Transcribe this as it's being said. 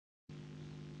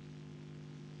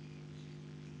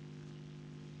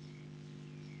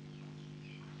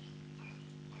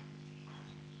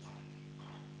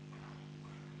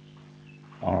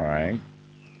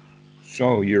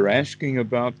So you're asking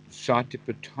about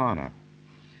Satipatthana.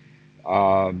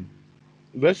 Um,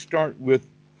 let's start with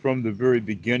from the very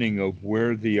beginning of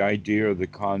where the idea, the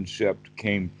concept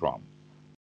came from.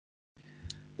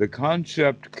 The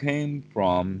concept came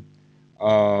from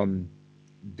um,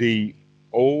 the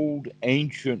old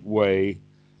ancient way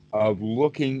of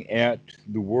looking at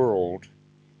the world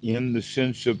in the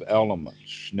sense of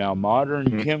elements. Now, modern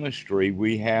Mhm. chemistry,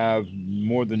 we have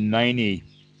more than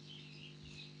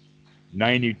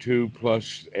 92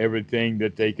 plus everything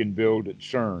that they can build at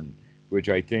CERN, which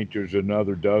I think there's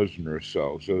another dozen or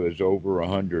so. So there's over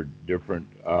 100 different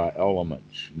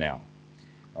elements now.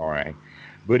 All right.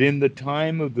 But in the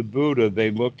time of the Buddha,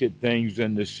 they looked at things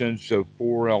in the sense of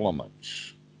four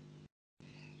elements.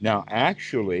 Now,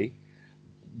 actually,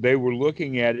 they were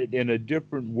looking at it in a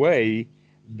different way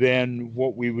than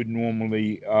what we would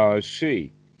normally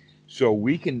see. So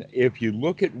we can, if you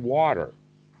look at water,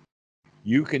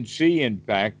 you can see, in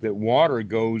fact, that water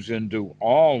goes into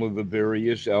all of the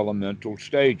various elemental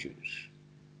stages.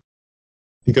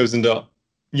 It goes into,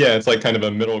 yeah, it's like kind of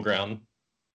a middle ground.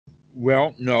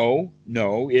 Well, no,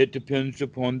 it depends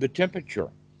upon the temperature.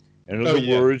 In Oh other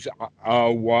yeah. words,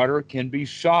 water can be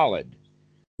solid,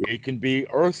 it can be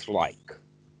earth like.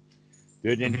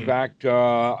 That, in Hmm. fact,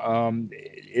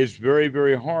 it's very,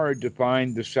 very hard to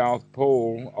find the South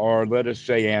Pole or, let us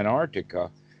say, Antarctica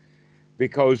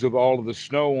because of all of the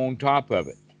snow on top of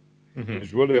it. Hmm.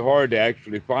 It's really hard to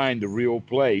actually find the real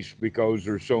place because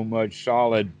there's so much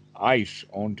solid ice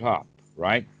on top,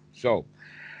 right? So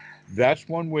that's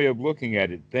one way of looking at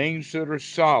it. Things that are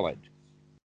solid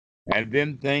and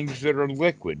then things that are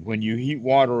liquid. When you heat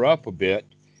water up a bit,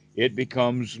 it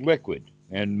becomes liquid.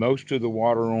 And most of the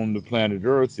water on the planet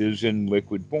Earth is in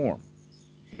liquid form.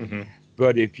 Hmm.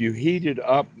 But if you heat it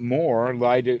up more,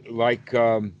 like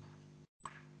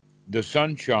the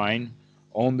sunshine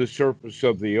on the surface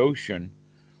of the ocean,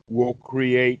 will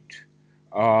create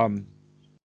um,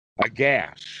 a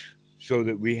gas so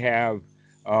that we have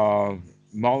uh,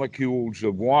 molecules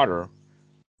of water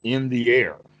in the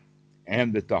air.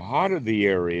 And that the hotter the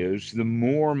air is, the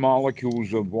more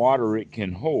molecules of water it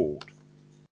can hold.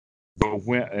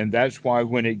 And that's why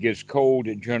when it gets cold,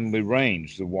 it generally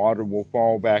rains. The water will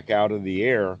fall back out of the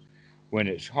air when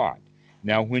it's hot.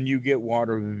 Now, when you get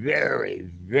water very,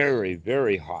 very,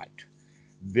 very hot,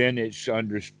 then it's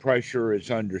under pressure, it's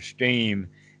under steam,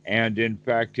 and in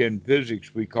fact, in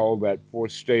physics, we call that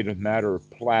fourth state of matter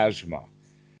plasma.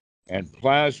 And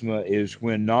plasma is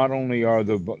when not only are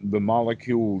the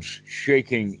molecules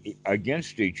shaking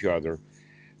against each other,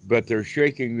 but they're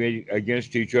shaking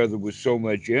against each other with so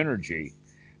much energy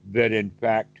that, in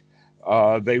fact,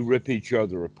 they rip each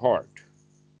other apart.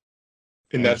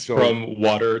 And And that's so, from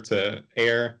water to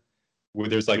air, where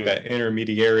there's like to, that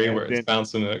intermediary where and it's then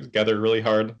bouncing together really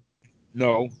hard.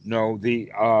 no,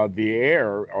 the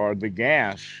air or the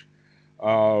gas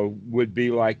would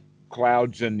be like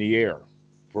clouds in the air,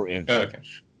 for Oh, okay.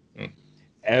 instance, Mm.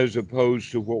 as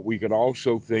opposed to what we could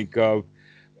also think of,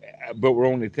 but we're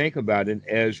only think about it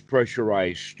as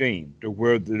pressurized steam, to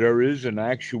where there is an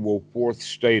actual fourth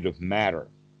state of matter.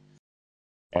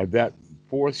 And that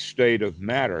fourth state of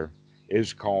matter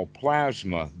is called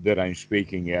plasma that I'm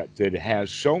speaking at, that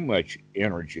has so much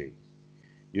energy.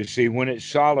 You see, when it's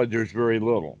solid, there's very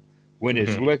little. When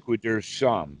it's Hmm. liquid, there's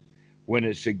some. When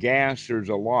it's a gas, there's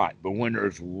a lot. But when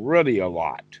there's really a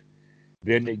lot,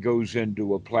 then it goes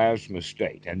into a plasma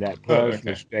state. And that Oh,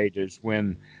 plasma okay. state is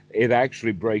when it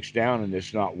actually breaks down and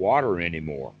it's not water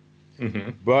anymore. Hmm.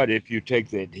 But if you take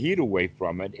that heat away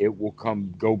from it, it will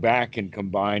go back and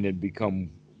combine and become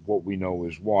what we know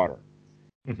as water.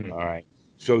 Hmm. All right.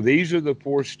 So these are the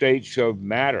four states of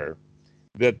matter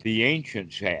that the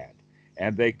ancients had,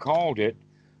 and they called it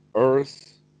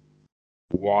earth,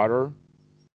 water,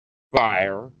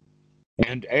 fire,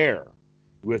 and air.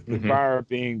 With the Hmm. fire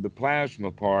being the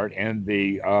plasma part, and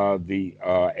the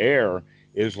air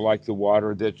is like the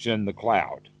water that's in the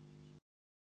cloud.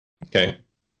 Okay.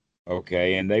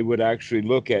 Okay, and they would actually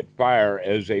look at fire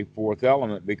as a fourth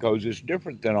element because it's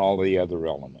different than all the other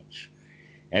elements.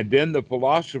 And then the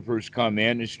philosophers come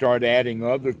in and start adding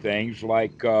other things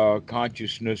like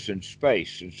consciousness and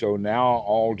space. And so now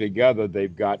altogether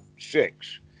they've got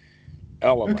six Okay.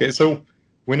 elements. So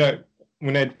when I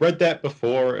when I'd read that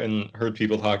before and heard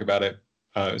people talk about it,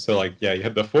 so like yeah, you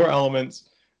have the four elements,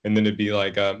 and then it'd be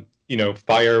like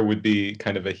fire would be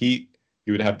kind of a heat.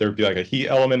 You would have there'd be like a heat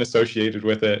element associated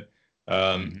with it.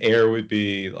 Mhm. Air would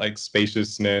be like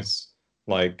spaciousness,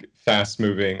 like fast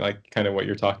moving, like kind of what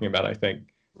you're talking about, I think.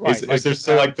 Is Right, is like there the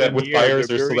still like clouds that in with the air, fire? they're Is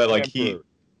there still very that like temporary. heat?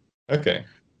 Okay.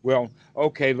 Well,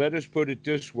 okay, let us put it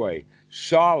this way.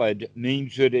 Solid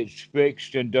means that it's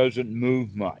fixed and doesn't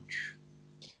move much.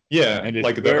 Yeah, And it's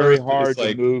like the very earth is hard to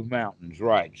like, move mountains,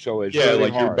 right? So it's yeah, really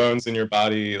like your hard. bones in your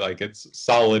body, like it's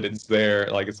solid, it's there,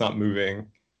 like it's not moving.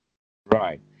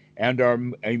 Right. And our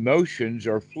emotions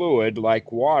are fluid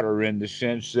like water in the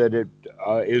sense that it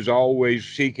is always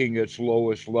seeking its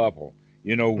lowest level.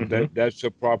 You know, Hmm. that's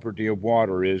the property of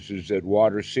water is that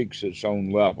water seeks its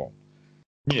own level,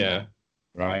 Yeah.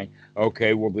 right?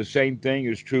 Okay, well, the same thing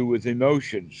is true with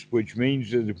emotions, which means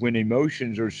that when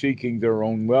emotions are seeking their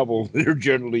own level, they're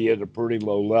generally at a pretty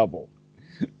low level.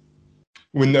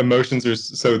 When the emotions are,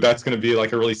 so that's going to be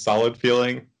like a really solid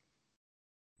feeling,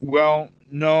 Well,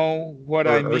 no, what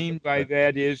or I mean by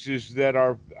that is that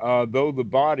our though the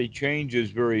body changes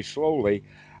very slowly,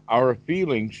 our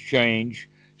feelings change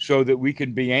so that we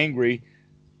can be angry,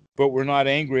 but we're not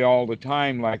angry all the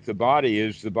time like the body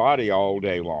is the body all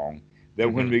day long.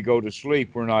 That when hmm. we go to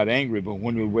sleep, we're not angry, but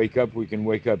when we wake up, we can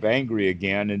wake up angry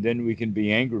again, and then we can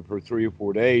be angry for 3 or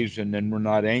 4 days, and then we're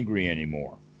not angry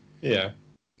anymore. Yeah.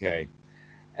 Okay.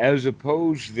 As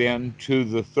opposed then to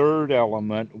the third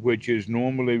element, which is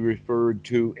normally referred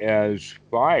to as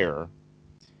fire.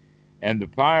 And the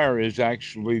fire is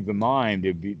actually the mind,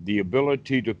 the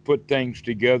ability to put things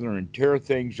together and tear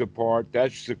things apart.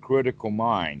 That's the critical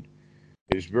mind.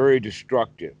 It's very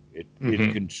destructive. It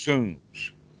Hmm.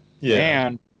 consumes. Yeah.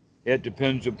 And it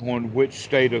depends upon which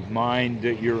state of mind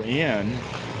that you're in.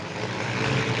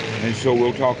 And so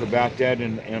we'll talk about that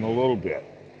in a little bit.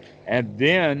 And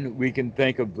then we can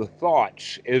think of the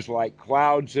thoughts as like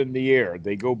clouds in the air.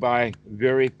 They go by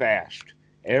very fast.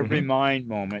 Every Hmm. mind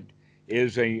moment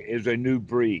is a new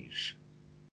breeze.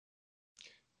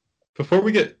 Before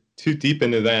we get too deep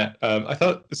into that, I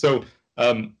thought so.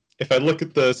 If I look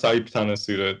at the Satipatthana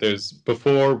Sutta, there's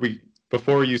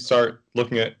before you start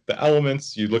looking at the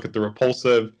elements, you look at the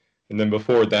repulsive, and then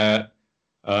before that,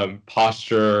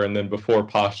 posture, and then before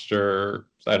posture,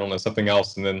 I don't know, something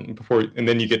else, and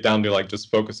then you get down to like just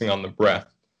focusing on the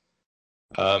breath.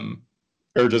 Um,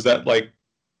 or does that like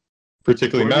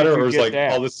particularly Where matter, did you or is get like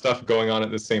all that? this stuff going on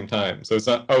at the same time? So it's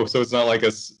not, oh, so it's not like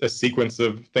a sequence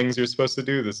of things you're supposed to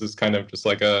do. This is kind of just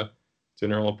like a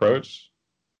general approach.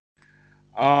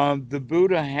 The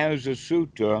Buddha has a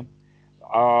sutta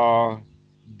uh,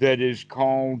 that is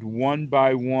called One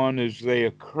by One as They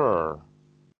Occur.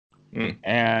 Mm,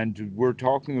 And we're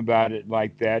talking about it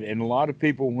like that. And a lot of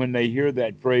people, when they hear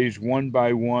that phrase one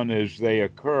by one as they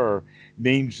occur,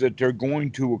 means that they're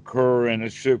going to occur in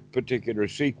a particular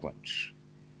sequence.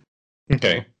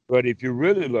 okay, But if you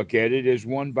really look at it as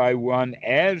one by one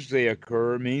as they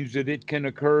occur, means that it can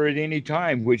occur at any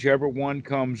time. Whichever one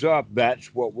comes up,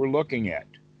 that's what we're looking at.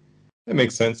 that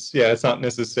makes sense. Yeah, it's not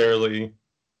necessarily.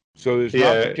 So it's not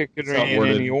Yeah, it's not particularly in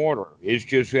any worded. order. It's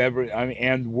just every. I mean,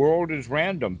 and the world is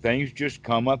random. Things just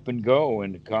come up and go,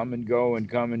 and come and go, and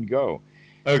come and go.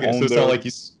 Okay, so On it's not their like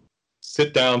you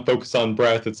sit down, focus on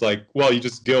breath. It's like, well, you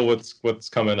just deal with what's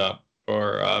coming up,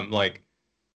 or like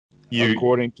you.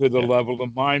 according to the Yeah. level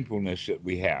of mindfulness that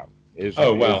we have Oh is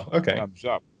wow. Okay, comes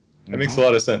up. that makes Hmm. a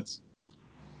lot of sense.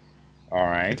 All It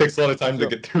right. takes a lot of time to So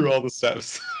get through all the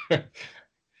steps.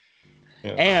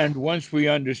 Yeah. and once we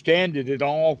understand it, it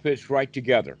all fits right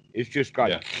together. It's just got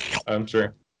Yeah, I'm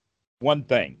sure. one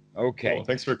thing. Cool. Okay.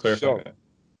 Thanks for clarifying So that.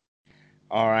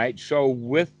 all right. So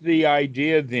with the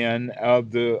idea then of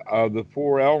the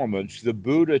four elements, the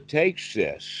Buddha takes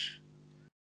this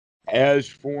as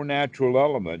four natural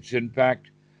elements. In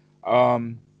fact,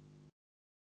 um,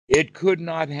 it could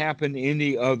not happen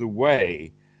any other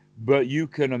way, but you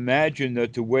can imagine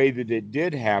that the way that it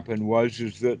did happen was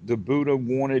is that the Buddha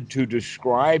wanted to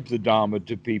describe the Dhamma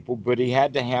to people, but he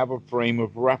had to have a frame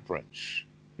of reference.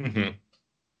 Hmm.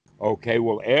 Okay,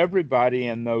 well, everybody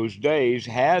in those days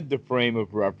had the frame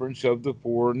of reference of the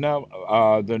four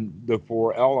the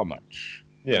four elements.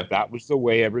 Yeah. That was the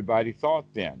way everybody thought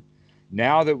then.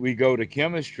 Now that we go to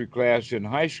chemistry class in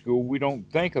high school, we don't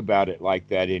think about it like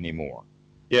that anymore.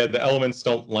 Yeah, the elements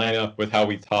don't line up with how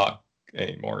we talk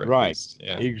anymore, at Right, least.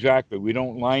 Yeah. exactly. We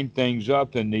don't line things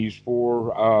up in these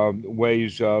four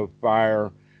ways of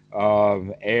fire,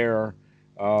 air,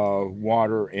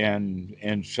 water,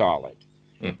 and solid.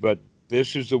 Mm. But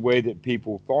this is the way that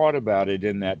people thought about it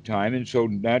in that time, and so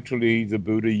naturally the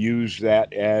Buddha used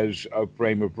that as a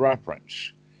frame of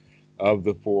reference of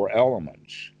the four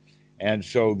elements. And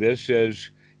so this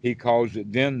is, he calls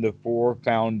it then the four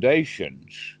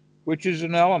foundations, which is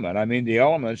an element. I mean, the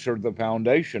elements are the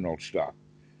foundational stuff.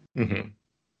 Hmm.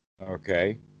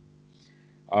 Okay.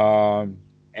 Um,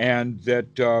 and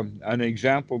that an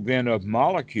example then of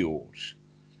molecules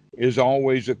is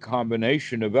always a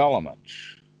combination of elements.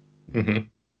 Hmm.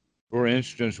 For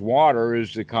instance, water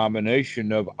is the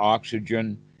combination of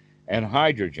oxygen and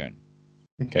hydrogen,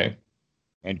 Okay.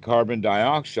 and carbon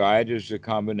dioxide is the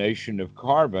combination of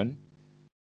carbon,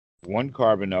 one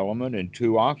carbon element, and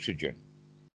two oxygen.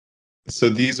 So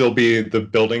these will be the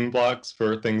building blocks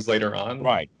for things later on.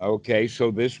 Right. Okay.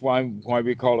 So this why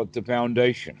we call it the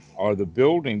foundation or the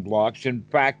building blocks. In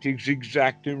fact, is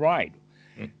exactly right.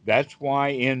 Mm, That's why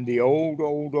in the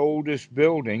oldest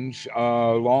buildings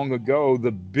long ago,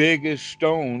 the biggest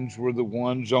stones were the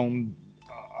ones on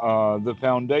the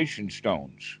foundation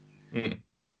stones. mm,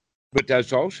 But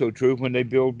that's also true when they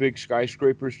build big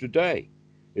skyscrapers today.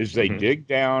 Is they hmm. dig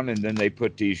down and then they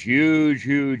put these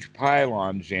huge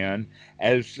pylons in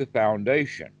as the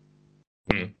foundation.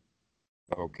 Mm,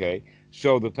 Okay.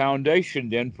 So the foundation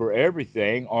then for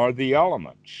everything are the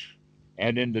elements.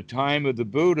 And in the time of the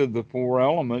Buddha, the four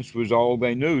elements was all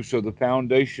they knew. So the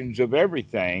foundations of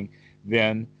everything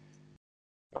then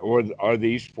are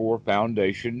these four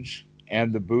foundations.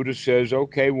 And the Buddha says,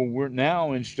 okay, well, we're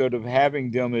now, instead of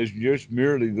having them as just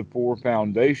merely the four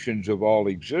foundations of all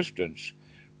existence,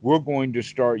 we're going to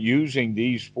start using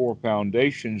these four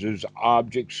foundations as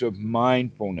objects of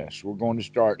mindfulness. We're going to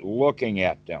start looking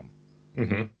at them.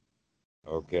 hmm.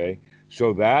 Okay,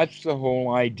 so that's the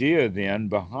whole idea then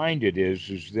behind it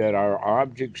is that our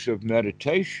objects of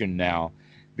meditation now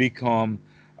become,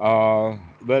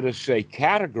 let us say,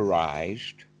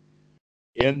 categorized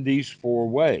in these four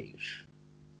ways.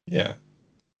 Yeah.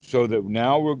 So that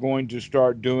now we're going to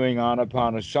start doing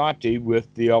anapanasati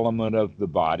with the element of the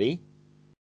body.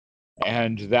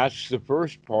 And that's the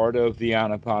first part of the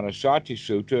Anapanasati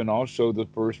Sutta and also the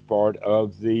first part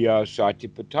of the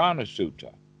Satipatthana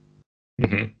Sutta.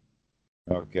 Hmm.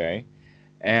 Okay.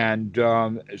 And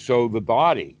so the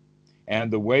body and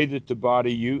the way that the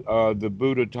body, the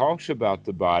Buddha talks about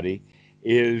the body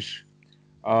is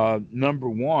number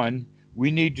one,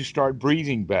 we need to start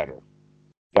breathing better.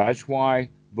 That's why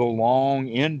the long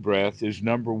in breath is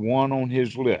number one on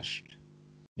his list.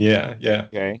 Yeah. Yeah.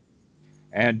 Okay.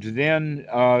 And then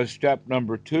step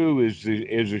number two is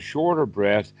a shorter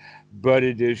breath, but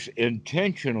it is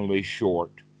intentionally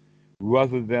short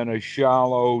rather than a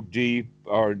shallow, deep,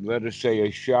 or let us say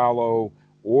a shallow,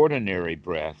 ordinary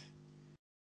breath.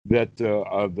 That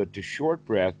the short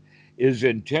breath is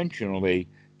intentionally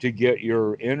to get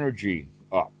your energy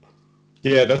up.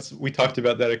 Yeah. That's we talked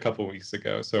about that a couple weeks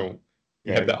ago. So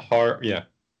you have Okay. that hard. Yeah.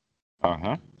 Uh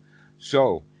huh.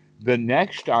 So the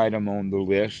next item on the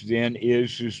list then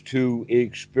is to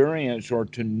experience or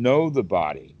to know the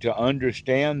body, to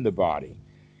understand the body.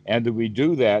 And that we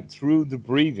do that through the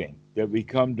breathing, that we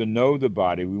come to know the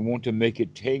body. We want to make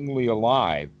it tingly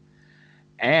alive.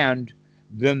 And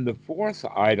then the fourth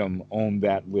item on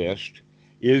that list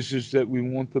is that we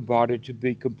want the body to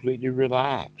be completely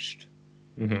relaxed.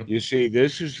 Hmm. You see,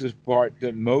 this is the part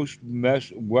that most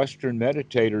Western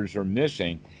meditators are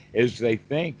missing, is they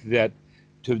think that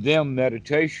to them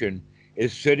meditation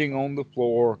is sitting on the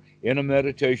floor in a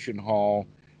meditation hall,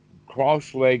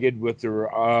 cross-legged with their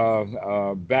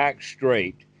back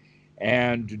straight,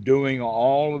 and doing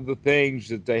all of the things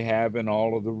that they have in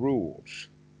all of the rules,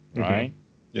 Hmm. right?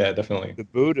 Yeah. Definitely. The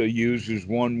Buddha uses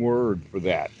one word for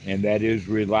that, and that is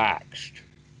relaxed.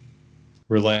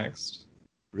 Relaxed.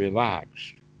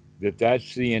 Relaxed.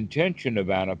 That's the intention of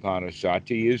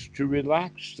anapanasati is to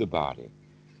relax the body,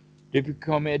 to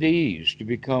become at ease, to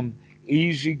become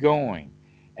easygoing,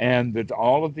 and that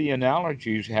all of the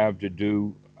analogies have to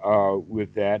do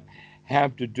with that,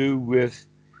 have to do with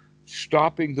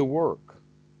stopping the work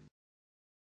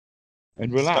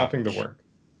and Stopping the relax. work.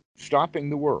 Stopping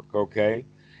the work, okay?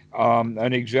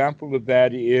 An example of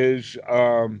that is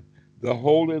the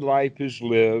holy life is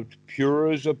lived,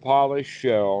 pure as a polished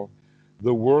shell.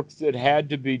 The work that had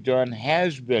to be done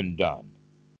has been done.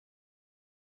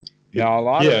 Now, a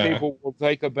lot of Yeah. people will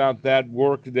think about that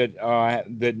work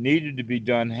that needed to be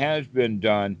done has been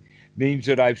done, means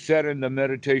that I've sat in the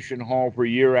meditation hall for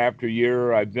year after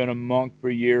year. I've been a monk for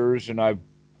years, and I've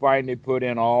finally put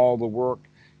in all the work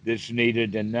that's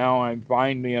needed, and now I'm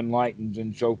finally enlightened,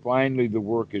 and so finally the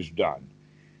work is done.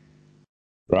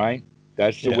 Right?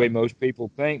 That's the way Yeah. most people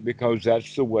think because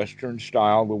that's the Western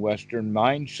style, the Western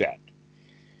mindset.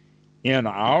 In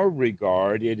our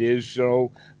regard, it is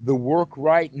so the work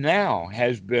right now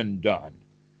has been done.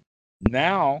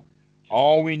 Now,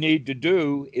 all we need to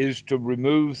do is to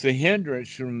remove the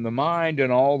hindrance from the mind,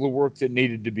 and all the work that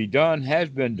needed to be done has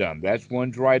been done. That's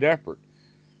one's right effort.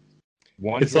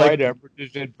 One's It's right like effort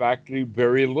is in fact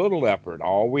very little effort.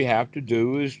 All we have to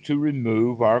do is to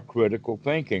remove our critical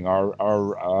thinking, our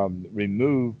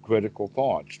remove critical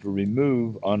thoughts, to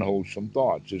remove unwholesome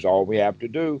thoughts is all we have to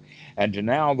do. And to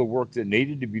now, the work that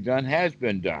needed to be done has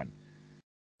been done.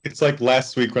 it's like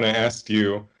last week when I asked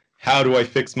you, how do I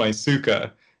fix my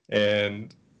suka?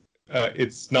 And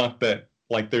it's not that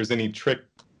like there's any trick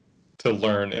to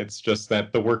learn. It's just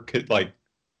that the work, like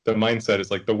the mindset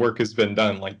is like the work has been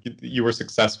done. Like you were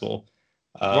successful.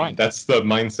 Right. That's the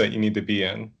mindset you need to be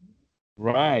in.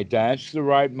 Right. That's the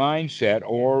right mindset,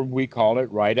 or we call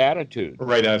it right attitude.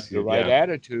 Right The attitude. right Yeah.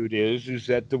 attitude is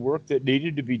that the work that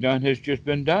needed to be done has just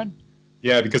been done.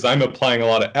 Yeah. Because I'm applying a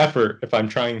lot of effort if I'm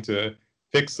trying to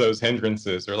fix those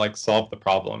hindrances or like solve the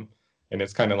problem. And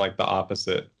it's kind of like the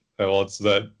opposite. Well, it's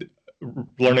the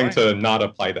learning Right. to not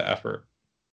apply the effort.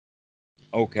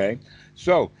 Okay.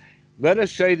 So let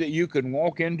us say that you can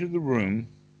walk into the room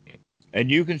and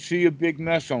you can see a big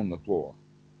mess on the floor.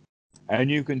 And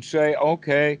you can say,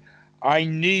 okay, I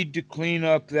need to clean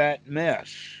up that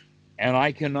mess. And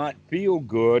I cannot feel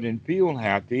good and feel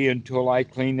happy until I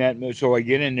clean that mess. So I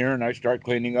get in there and I start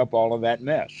cleaning up all of that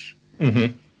mess.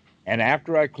 Mm-hmm. And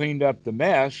after I cleaned up the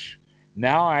mess,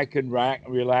 now I can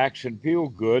relax and feel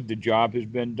good. The job has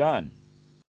been done.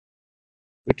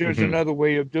 But there's Mm-hmm. another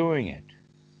way of doing it.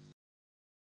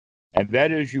 And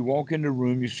that is you walk in the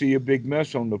room, you see a big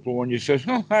mess on the floor, and you say,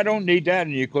 oh, I don't need that.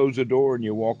 And you close the door and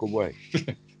you walk away.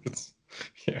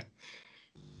 Yeah.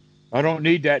 I don't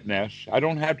need that mess. I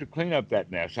don't have to clean up that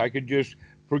mess. I could just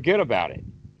forget about it.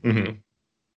 Mm-hmm.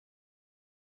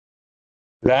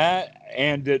 That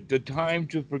and the time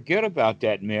to forget about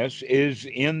that mess is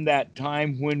in that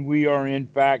time when we are in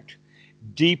fact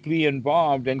deeply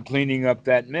involved in cleaning up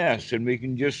that mess. And we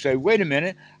can just say, wait a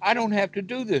minute, I don't have to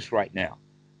do this right now.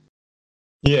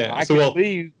 Yeah. I So, can well,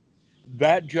 leave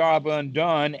that job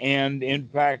undone. And in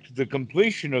fact, the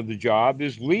completion of the job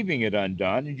is leaving it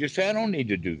undone. And just say, I don't need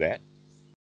to do that.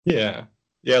 yeah.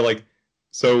 Yeah. Like,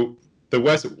 so the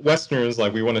Westerners,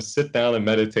 like, we want to sit down and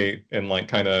meditate and, like,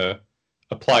 kind of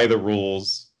apply the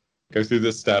rules, go through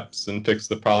the steps and fix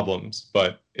the problems.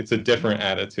 But it's a different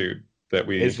attitude that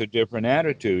It's we, a different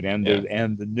attitude. yeah.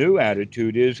 And the new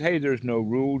attitude is, hey, there's no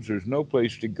rules, there's no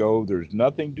place to go, there's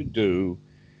nothing to do.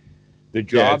 The Yeah.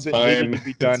 job It's that needed to fine.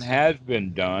 be done has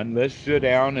been done. Let's sit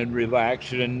down and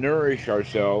relax and nourish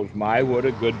ourselves. My, what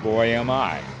a good boy am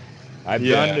I. I've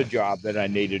done the Yeah. job that I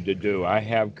needed to do. I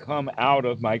have come out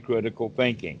of my critical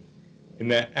thinking. And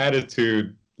that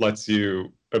attitude lets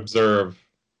you observe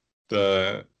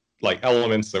the, like,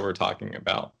 elements that we're talking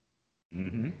about.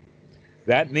 Hmm.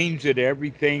 That means that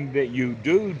everything that you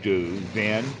do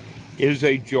then is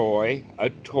a joy, a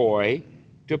toy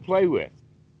to play with.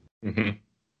 Mm-hmm.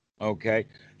 Okay.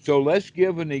 So let's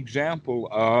give an example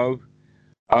of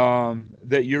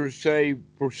that you're, say,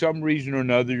 for some reason or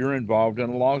another, you're involved in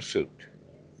a lawsuit.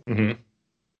 Mm-hmm.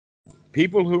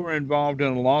 People who are involved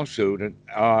in a lawsuit, and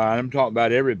I'm talking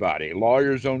about everybody,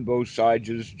 lawyers on both sides,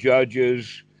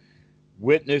 judges,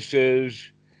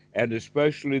 witnesses, and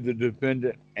especially the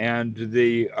defendant and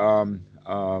the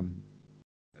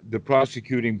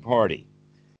prosecuting party,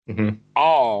 Mm-hmm.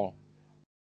 all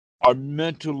are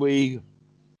mentally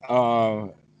uh,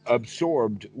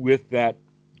 absorbed with that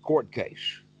court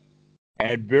case.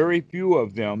 And very few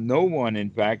of them, no one, in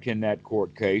fact, in that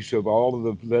court case, of all of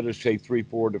the, let us say, three,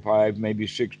 four to five, maybe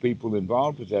six people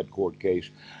involved with that court case,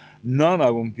 none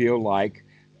of them feel like,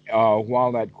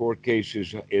 while that court case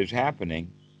is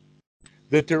happening,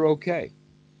 that they're okay.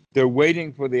 They're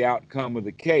waiting for the outcome of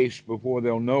the case before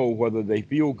they'll know whether they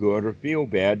feel good or feel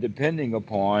bad, depending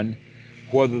upon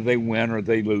whether they win or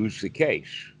they lose the case.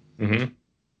 Mm-hmm.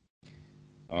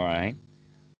 All right.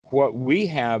 What we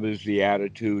have as the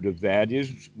attitude of that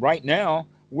is right now,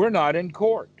 we're not in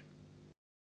court.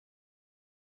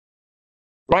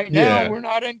 Right now, Yeah. we're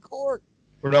not in court.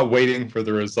 We're not waiting for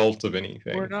the result of We're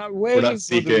anything. not We're not waiting for the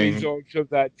seeking. results of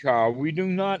that trial. We do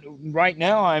not, right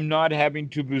now, I'm not having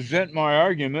to present my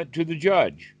argument to the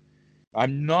judge.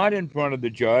 I'm not in front of the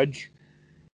judge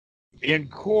in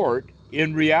court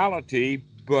in reality,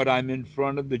 but I'm in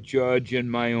front of the judge in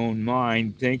my own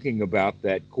mind thinking about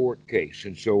that court case.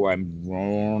 And so I'm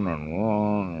run and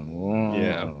run and run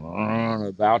Yeah. and run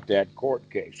about that court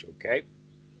case, okay?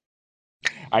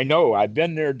 I know I've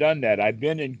been there, done that. I've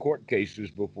been in court cases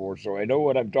before, so I know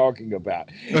what I'm talking about.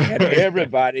 And Yeah,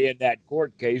 everybody in that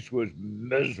court case was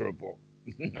miserable.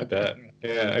 I bet.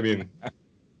 Yeah, I mean,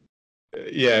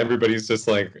 yeah, everybody's just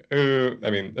like, I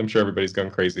mean, I'm sure everybody's going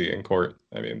crazy in court.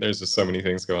 I mean, there's just so many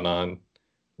things going on.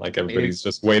 Like It, everybody's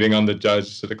just waiting on the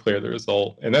judge to declare the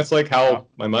result. And that's like yeah, how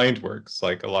my mind works,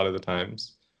 like a lot of the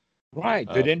times. Right.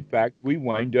 That in fact we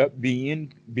wind up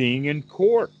being in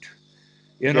court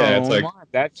in our Yeah, it's own like, mind.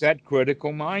 That's that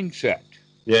critical mindset.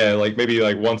 yeah, like maybe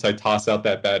like once I toss out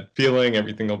that bad feeling,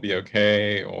 everything will be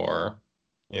okay, or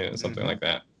something Hmm. like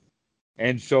that.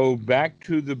 And so back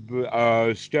to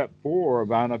the step 4 of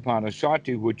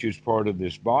anapanasati, which is part of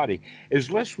this body, is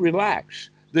let's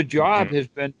relax. The job Hmm. has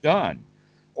been done,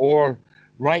 or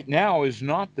right now is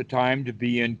not the time to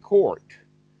be in court.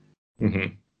 Hmm.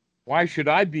 Why should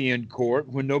I be in court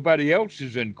when nobody else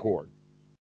is in court?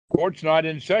 Court's not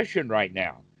in session right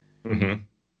now. Hmm.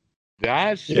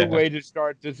 That's the Yeah. way to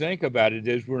start to think about it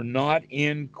is we're not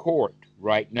in court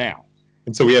right now.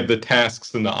 And so we have the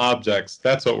tasks and the objects.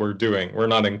 That's what we're doing. We're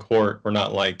not in court. We're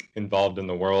not like involved in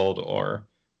the world or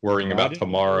worrying Not about in the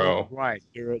world, tomorrow. right?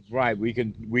 Right. We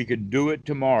can do it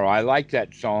tomorrow. I like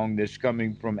that song that's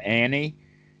coming from Annie,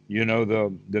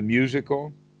 the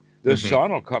musical. The Hmm.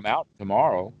 sun will come out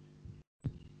tomorrow.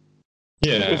 The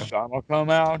Yeah. sun will come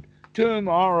out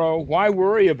tomorrow. Why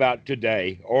worry about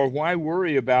today, or why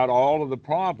worry about all of the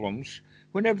problems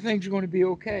when everything's going to be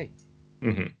okay?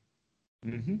 Hmm.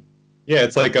 Hmm. Yeah,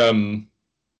 it's like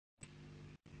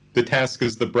the task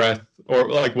is the breath, or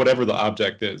like whatever the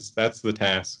object is. That's the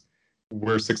task.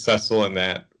 We're successful in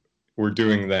that. We're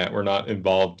doing that. We're not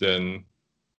involved in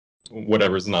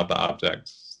whatever's not the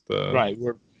object. The Right.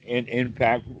 In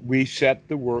fact, we set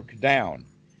the work down.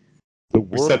 The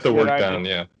We set work the that work I down.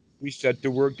 Yeah. we set the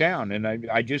work down, and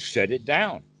I just set it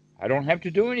down. I don't have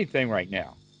to do anything right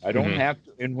now. I don't Hmm. have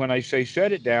to. And when I say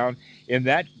set it down, in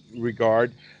that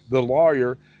regard, the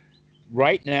lawyer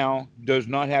right now does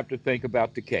not have to think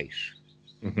about the case.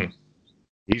 Hmm.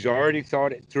 He's already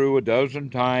thought it through a dozen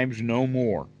times, no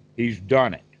more. He's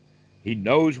done it. He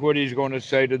knows what he's going to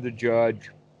say to the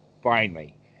judge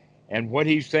finally. And what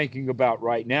he's thinking about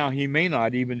right now, he may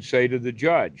not even say to the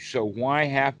judge. So why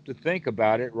have to think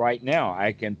about it right now?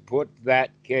 I can put that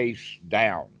case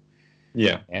down.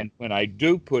 Yeah. And when I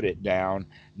do put it down,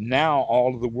 now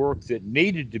all of the work that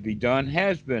needed to be done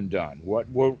has been done. What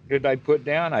work did I put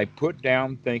down? I put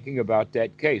down thinking about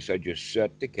that case. I just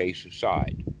set the case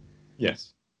aside.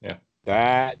 Yes. Yeah.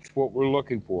 That's what we're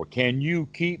looking for. Can you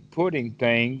keep putting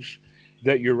things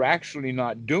that you're actually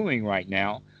not doing right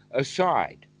now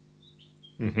aside?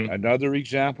 Hmm. Another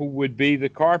example would be the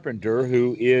carpenter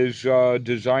who is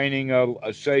designing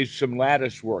say, some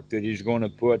lattice work that he's going to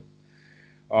put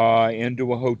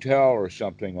into a hotel or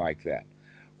something like that.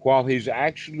 While he's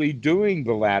actually doing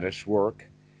the lattice work,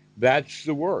 that's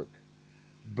the work.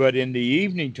 But in the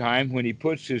evening time, when he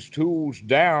puts his tools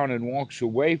down and walks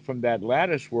away from that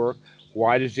lattice work,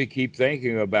 why does he keep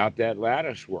thinking about that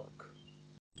lattice work?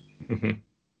 Hmm.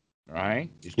 Right?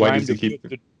 It's Why does he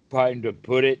keep? time to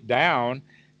put it down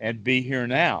and be here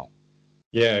now.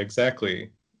 Yeah, exactly.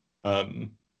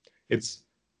 Um, it's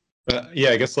yeah,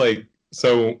 I guess like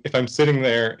so if I'm sitting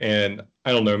there and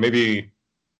I don't know, maybe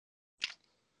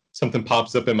something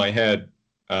pops up in my head,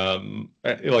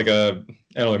 like I don't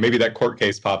know, maybe that court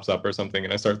case pops up or something,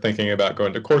 and I start thinking about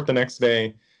going to court the next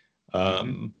day. Hmm.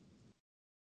 Um,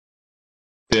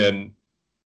 then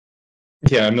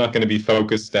yeah, I'm not going to be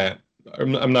focused at.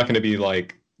 I'm not going to be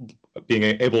like being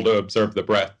able to observe the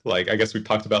breath. Like I guess we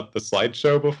talked about the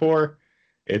slideshow before.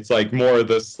 It's like more of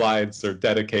the slides are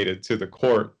dedicated to the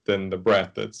court than the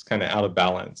breath. That's kind of out of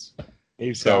balance.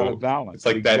 It's out of So it's balance.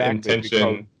 like that Exactly. Because,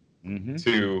 intention hmm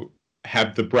to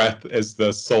have the breath as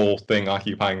the sole thing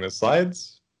occupying the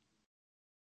slides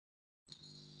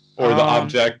or the um,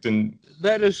 object and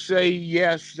let us say,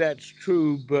 yes, that's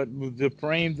true, but the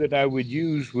frame that I would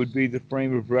use would be the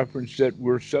frame of reference that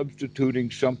we're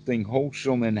substituting something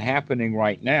wholesome and happening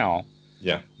right now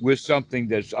yeah, with something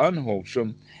that's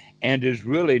unwholesome and is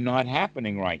really not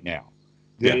happening right now.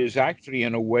 That yeah. is actually,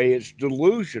 in a way, it's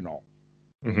delusional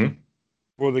Hmm.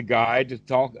 for the guy to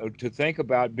think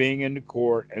about being in the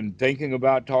court and thinking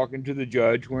about talking to the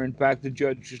judge, where in fact the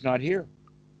judge is not here.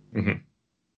 Hmm.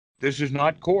 This is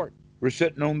not court. We're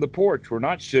sitting on the porch. We're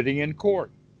not sitting in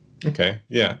court. Okay,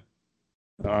 yeah.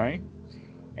 All right.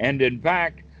 And in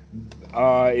fact,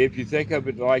 if you think of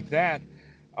it like that,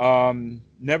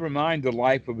 never mind the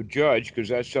life of a judge, because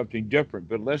that's something different,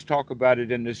 but let's talk about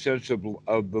it in the sense of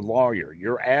the lawyer.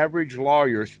 Your average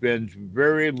lawyer spends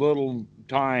very little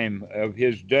time of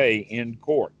his day in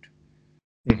court.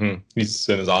 He's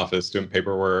in his office doing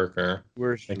paperwork or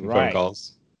Where's making phone right.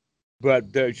 calls.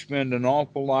 But they spend an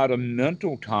awful lot of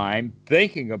mental time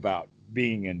thinking about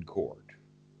being in court.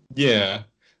 Yeah.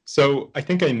 So I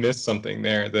think I missed something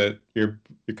there that you're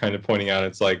kind of pointing out.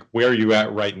 It's like, where are you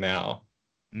at right now?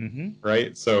 Hmm.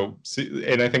 Right? So,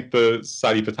 and I think the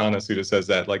Satipatthana Sutta says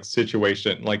that, like,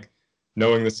 situation, like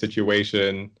knowing the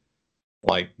situation,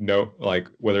 like no, like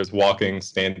whether it's walking,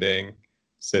 standing,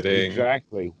 sitting.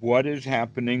 Exactly. What is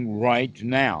happening right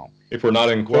now? If we're not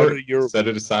in What are court, your set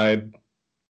it aside.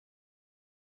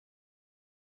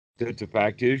 The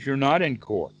fact is you're not in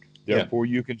court. Yeah. Therefore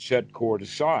you can set court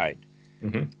aside.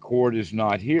 Hmm. Court is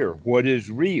not here. What is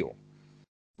real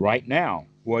right now?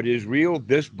 What is real?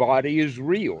 This body is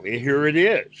real. Here it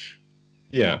is.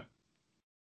 Yeah.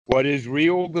 What is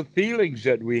real? The feelings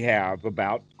that we have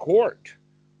about court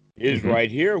is Hmm. right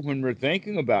here when we're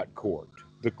thinking about court.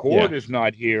 The court Yeah. is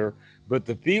not here, but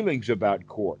the feelings about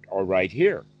court are right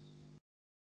here.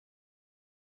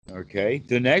 Okay.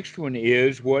 The next one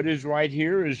is what is right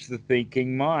here is the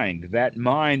thinking mind. That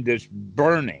mind that's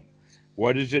burning.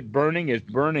 What is it burning? It's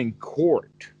burning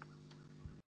court.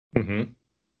 Hmm.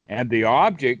 And the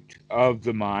object of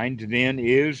the mind then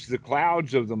is the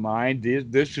clouds of the mind.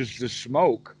 This is the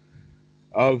smoke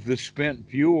of the spent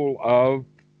fuel of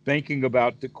thinking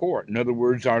about the court. In other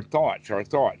words, our thoughts, our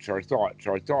thoughts, our thoughts,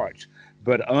 our thoughts.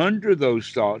 But under those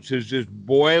thoughts is this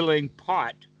boiling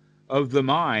pot of the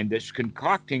mind that's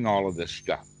concocting all of this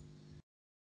stuff.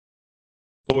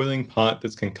 Boiling pot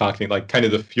that's concocting, like kind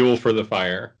of the fuel for the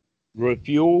fire. The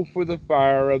fuel for the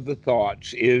fire of the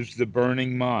thoughts is the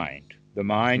burning mind. The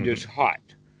mind is Hmm. hot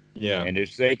Yeah. and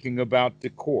is thinking about the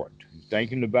court,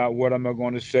 thinking about what am I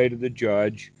going to say to the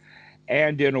judge.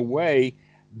 And in a way,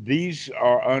 these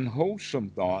are unwholesome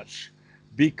thoughts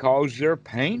because they're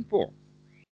painful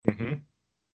Hmm.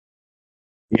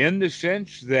 in the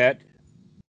sense that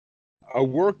a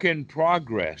work in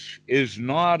progress is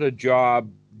not a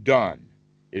job done.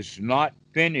 It's not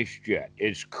finished yet.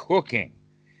 It's cooking,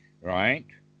 right?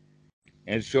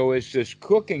 And so it's this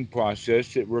cooking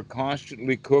process that we're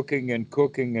constantly cooking and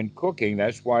cooking and cooking.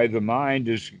 That's why the mind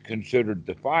is considered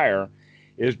the fire,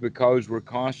 is because we're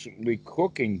constantly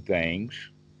cooking things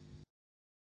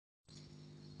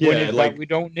when in Yeah. fact Like, we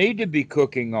don't need to be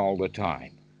cooking all the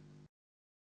time.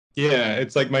 yeah,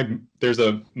 it's like there's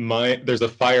a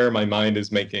fire my mind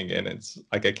is making, and it's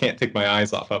like I can't take my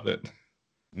eyes off of it.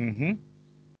 Hmm.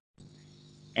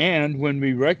 And when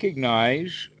we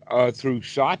recognize through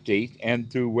sati and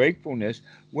through wakefulness,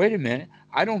 wait a minute,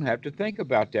 I don't have to think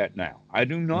about that now. I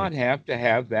do Mm. not have to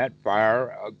have that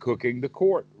fire cooking the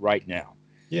court right now.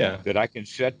 Yeah. That I can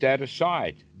set that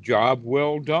aside. Job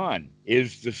well done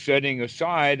is the setting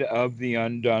aside of the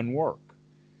undone work.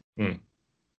 Mm.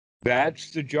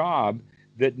 That's the job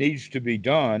that needs to be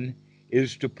done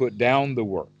is to put down the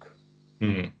work.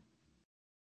 Mm.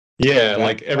 Yeah,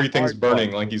 like That's the everything's hard burning,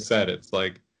 part like to you it. said. It's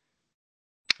like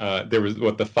there was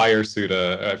what the fire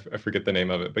Sutta. I forget the name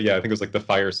of it, but yeah, I think it was like the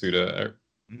fire Sutta.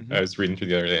 I Hmm. was reading through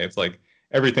the other day. It's like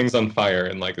everything's on fire,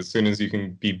 and like as soon as you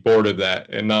can be bored of that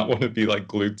and not want to be like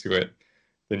glued to it,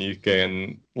 then you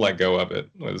can let go of it.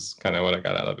 Was kind of what I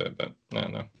got out of it, but I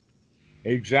don't know.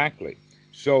 Exactly.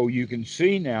 So you can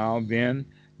see now then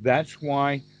that's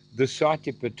why the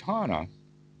Satipatthana,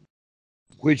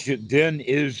 which then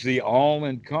is the all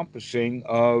encompassing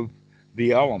of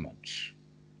the elements,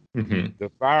 Hmm. the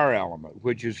fire element,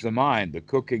 which is the mind, the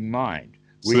cooking mind.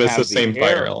 So We that's the have the same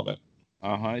fire air. element.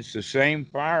 It's the same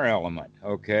fire element,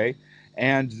 okay?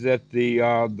 And that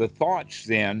the thoughts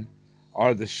then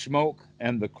are the smoke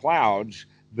and the clouds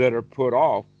that are put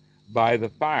off by the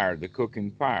fire, the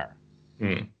cooking fire.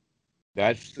 Mm.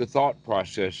 That's the thought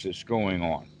process that's going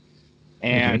on. Hmm.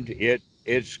 And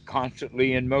it's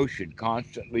constantly in motion,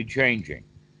 constantly changing.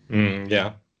 Mm.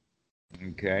 Yeah.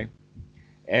 Okay.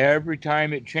 Every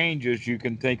time it changes, you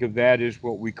can think of that as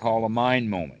what we call a mind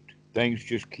moment. Things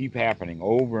just keep happening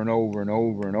over and over and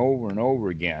over and over and over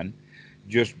again,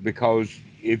 just because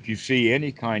if you see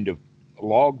any kind of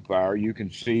log fire, you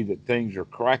can see that things are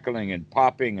crackling and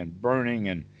popping and burning,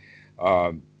 and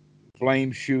uh,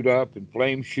 flames shoot up and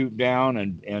flames shoot down,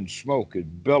 and smoke is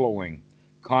billowing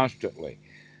constantly.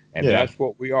 And Yeah. that's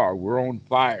what we are. We're on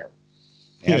fire.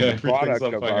 Yeah. And the Everything's product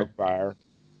on of our fire. fire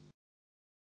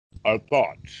are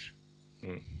thoughts.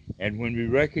 Mm. And when we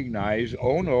recognize,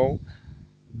 oh no,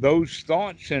 those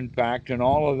thoughts, in fact, and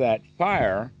all of that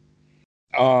fire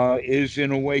is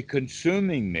in a way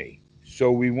consuming me.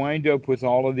 So we wind up with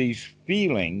all of these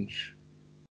feelings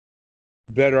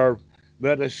that are,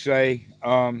 let us say,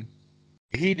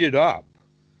 heated up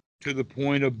to the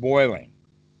point of boiling.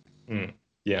 Mm.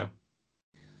 Yeah.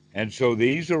 And so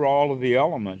these are all of the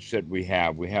elements that we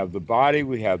have. We have the body,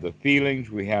 we have the feelings,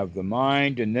 we have the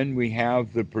mind, and then we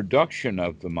have the production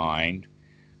of the mind,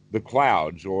 the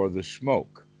clouds or the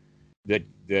smoke that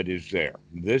is there.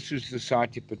 This is the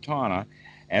Satipatthana,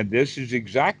 and this is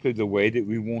exactly the way that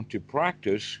we want to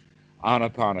practice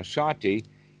Anapanasati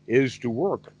is to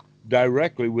work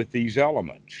directly with these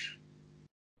elements.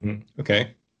 Mm.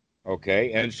 Okay.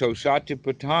 Okay, and so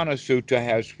Satipatthana Sutta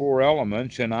has four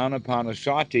elements, and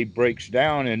Anapanasati breaks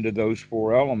down into those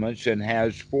four elements and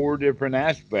has four different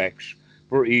aspects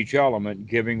for each element,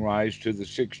 giving rise to the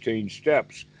 16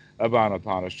 steps of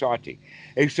Anapanasati,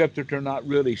 except that they're not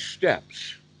really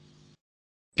steps.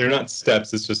 They're not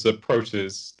steps, it's just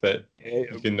approaches that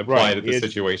you can apply Right, to the it's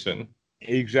situation.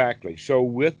 exactly. So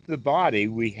with the body,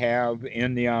 we have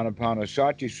in the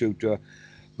Anapanasati Sutta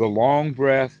the long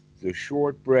breath, the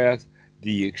short breath,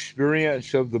 the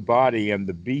experience of the body, and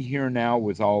the be here now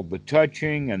with all the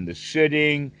touching and the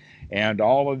sitting and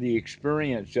all of the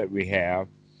experience that we have.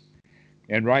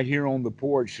 And right here on the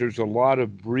porch, there's a lot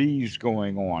of breeze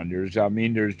going on.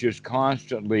 There's just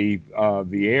constantly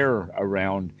the air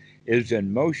around is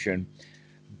in motion,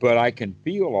 but I can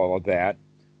feel all of that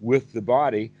with the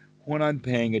body when I'm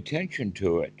paying attention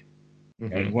to it.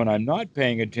 And Mm-hmm. when I'm not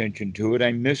paying attention to it,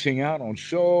 I'm missing out on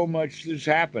so much that's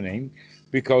happening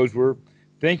because we're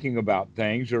thinking about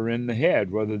things or in the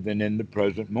head rather than in the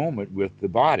present moment with the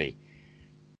body.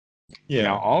 Now,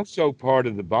 Yeah. also part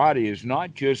of the body is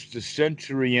not just the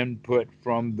sensory input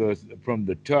from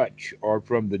the touch or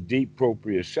from the deep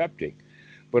proprioceptic,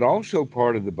 but also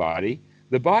part of the body.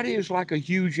 The body is like a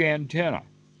huge antenna.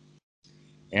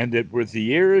 And that with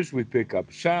the ears we pick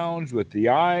up sounds, with the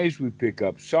eyes we pick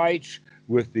up sights,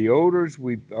 with the odors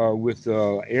with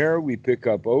the air we pick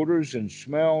up odors and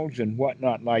smells and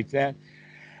whatnot like that,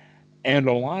 and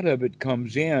a lot of it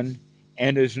comes in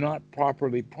and is not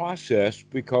properly processed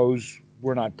because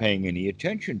we're not paying any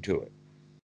attention to it.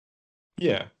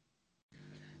 Yeah.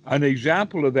 An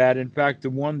example of that, in fact, the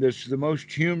one that's the most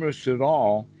humorous of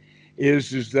all,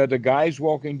 is that a guy's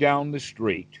walking down the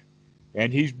street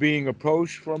and he's being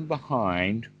approached from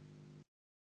behind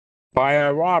by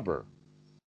a robber.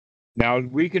 Now,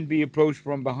 we can be approached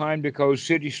from behind because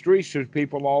city streets, there's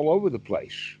people all over the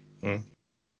place. Mm.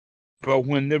 But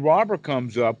when the robber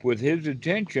comes up with his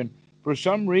attention, for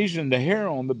some reason, the hair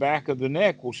on the back of the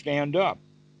neck will stand up.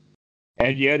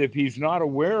 And yet, if he's not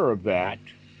aware of that,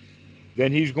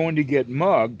 then he's going to get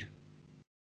mugged.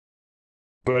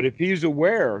 But if he's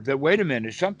aware that, wait a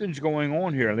minute, something's going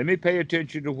on here, let me pay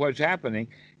attention to what's happening,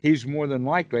 he's more than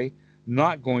likely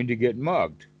not going to get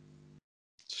mugged.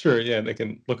 Sure. Yeah. They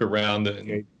can look around and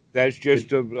Okay, that's it,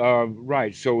 just a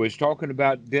right. So it's talking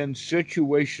about then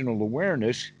situational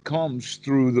awareness comes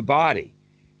through the body.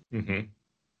 mm-hmm.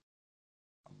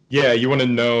 Yeah. You want to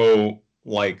know,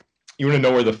 like, you want to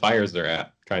know where the fires are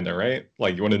at, kind of, right?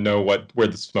 Like, you want to know where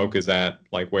the smoke is at,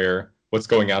 like what's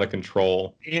going out of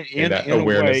control, In and in that in a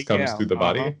awareness way, comes yeah, through the uh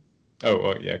huh, body.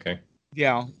 Oh, yeah. Okay.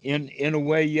 yeah. In a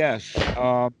way, yes.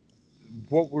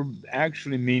 What we're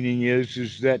actually meaning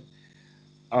is that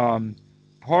um,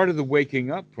 part of the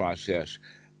waking up process.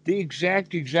 The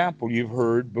exact example you've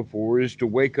heard before is to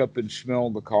wake up and smell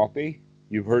the coffee.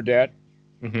 You've heard that.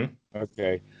 Mm-hmm.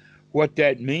 Okay. What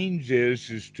that means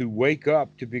is to wake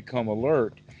up to become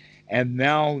alert. And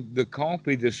now the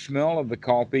coffee, the smell of the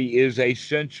coffee is a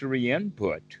sensory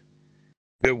input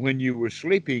that when you were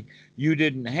sleeping, you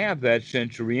didn't have that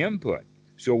sensory input.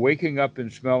 So waking up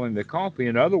and smelling the coffee,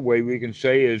 another way we can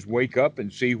say is wake up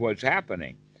and see what's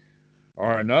happening.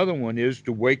 Or another one is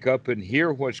to wake up and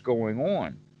hear what's going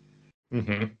on.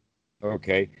 Mm-hmm.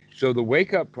 Okay, so the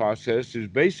wake up process is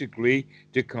basically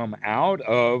to come out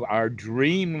of our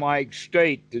dream-like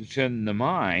state that's in the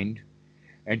mind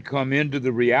and come into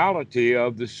the reality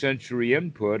of the sensory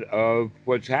input of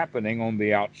what's happening on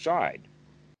the outside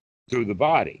through the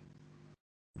body.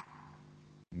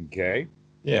 Okay,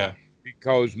 Yeah.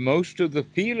 because most of the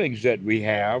feelings that we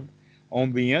have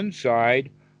on the inside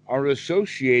are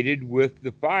associated with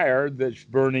the fire that's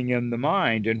burning in the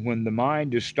mind. And when the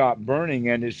mind is stopped burning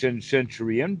and it's in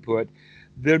sensory input,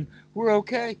 then we're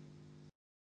okay.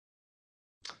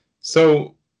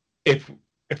 So if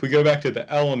if we go back to the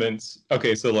elements,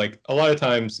 okay, so like a lot of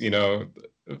times,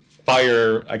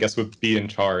 fire, I guess, would be in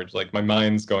charge. Like my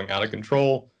mind's going out of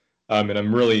control, and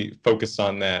I'm really focused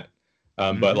on that.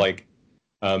 But Hmm. like,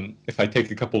 if I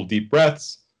take a couple deep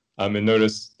breaths, and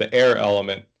notice the air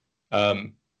element,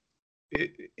 um,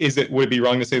 would it be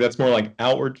wrong to say that's more like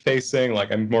outward facing?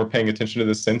 Like I'm more paying attention to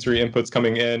the sensory inputs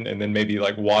coming in, and then maybe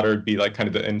like water would be like kind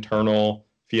of the internal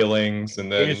feelings,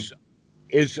 and then It's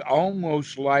it's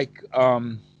almost like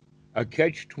a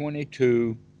catch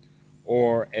 22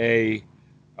 or a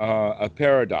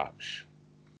paradox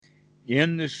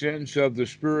in the sense of the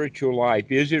spiritual life.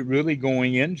 Is it really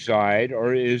going inside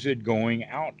or is it going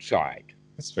outside?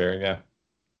 it's fair, yeah.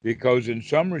 Because in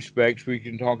some respects, we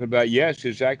can talk about yes,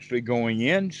 it's actually going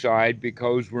inside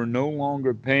because we're no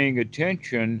longer paying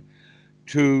attention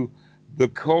to the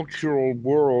cultural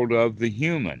world of the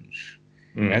humans.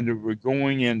 and that we're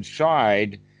going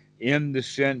inside in the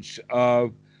sense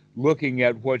of looking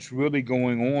at what's really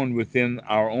going on within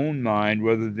our own mind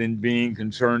rather than being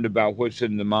concerned about what's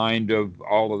in the mind of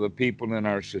all of the people in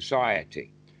our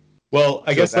society. Well,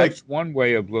 I So guess like that's one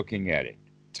way of looking at it.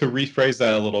 to rephrase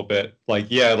that a little bit, like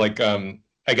yeah, like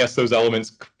I guess those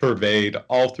elements pervade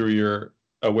all through your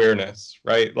awareness,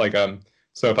 right? Like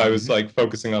so if I was Hmm. like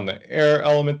focusing on the air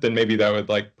element, then maybe that would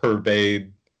like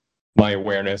pervade my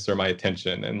awareness or my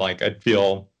attention, and like I'd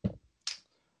feel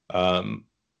um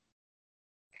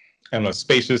I don't know,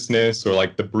 spaciousness or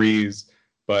like the breeze.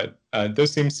 But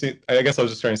those I guess I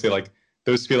was just trying to say like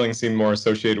those feelings seem more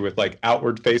associated with like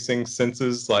outward facing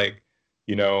senses, like,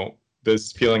 you know,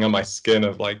 this feeling on my skin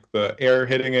of like the air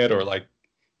hitting it or like,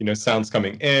 you know, sounds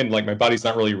coming in, like my body's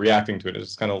not really reacting to it. It's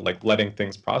just kind of like letting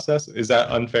things process. Is that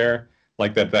unfair?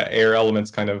 Like that the air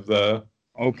element's kind of the,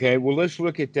 Okay, well, let's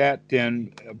look at that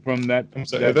then from that I'm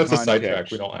sorry, if that that's a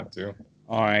sidetrack, we context. don't have to.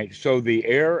 All right, so the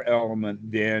air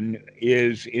element then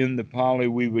is in the Pali,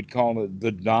 we would call it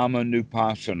the Dhamma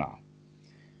Nupassana,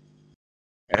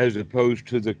 as opposed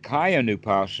to the Kaya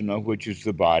Nupassana, which is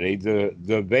the body, the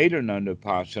Vedana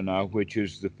Nupassana, which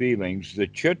is the feelings, the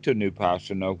Chitta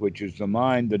Nupassana, which is the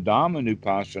mind, the Dhamma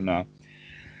Nupassana.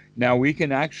 Now we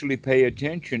can actually pay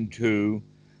attention to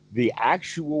the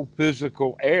actual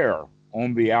physical air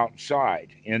on the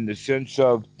outside in the sense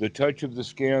of the touch of the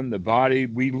skin, the body.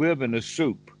 We live in a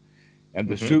soup, and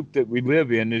the Mm-hmm. soup that we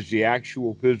live in is the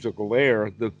actual physical air,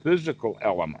 the physical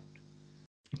element.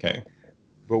 Okay.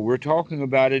 But we're talking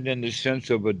about it in the sense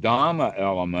of a Dhamma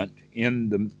element in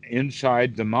the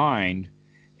inside the mind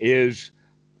is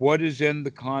what is in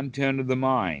the content of the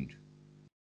mind.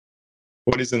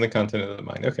 What is in the content of the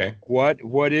mind? Okay.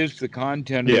 What is the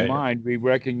content of the Yeah. Yeah. mind? We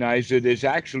recognize it is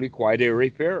actually quite airy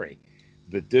fairy.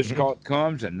 That this Mm-hmm. thought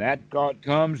comes and that thought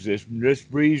comes, this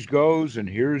breeze goes, and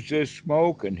here's this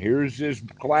smoke, and here's this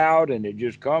cloud, and it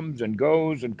just comes and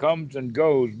goes and comes and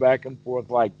goes back and forth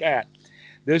like that.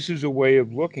 This is a way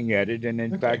of looking at it, and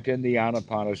in Okay. fact, in the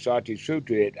Anapanasati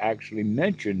Sutta, it actually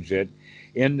mentions it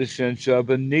in the sense of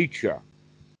anicca.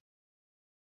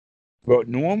 But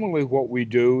normally, what we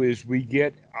do is we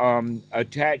get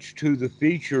attached to the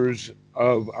features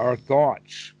of our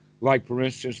thoughts, like, for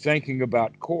instance, thinking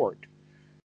about court.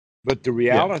 But the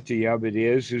Yeah. reality of it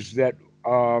is that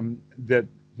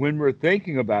when we're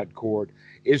thinking about court,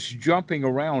 it's jumping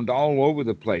around all over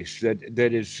the place.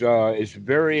 That is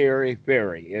very airy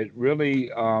fairy. It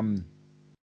really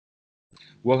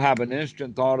we'll have an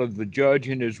instant thought of the judge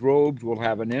in his robes. We'll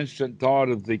have an instant thought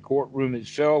of the courtroom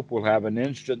itself. We'll have an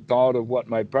instant thought of what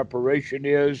my preparation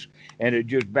is, and it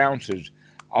just bounces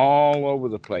all over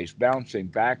the place, bouncing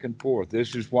back and forth.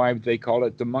 This is why they call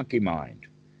it the monkey mind.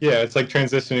 Yeah, it's like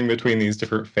transitioning between these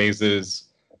different phases.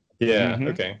 Yeah, Hmm.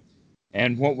 okay.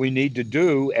 And what we need to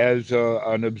do as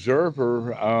an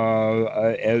observer,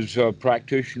 as a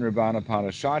practitioner of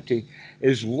Anapanasati,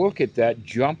 is look at that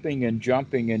jumping and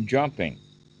jumping and jumping.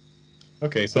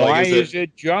 Okay, so like Why is is it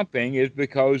it jumping? Is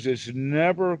because it's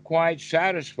never quite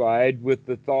satisfied with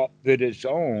the thought that it's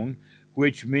on,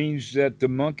 which means that the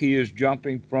monkey is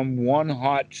jumping from one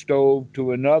hot stove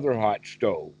to another hot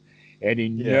stove, and he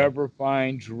yeah. never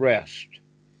finds rest.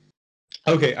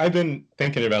 Okay, I've been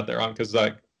thinking about that wrong because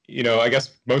like, you know, I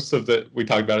guess most of the we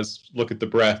talked about is look at the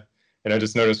breath. And I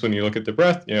just noticed when you look at the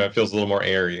breath, you know, it feels a little more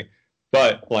airy.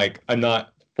 But like I'm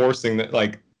not forcing that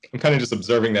like I'm kind of just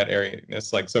observing that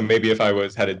airiness. Like so maybe if I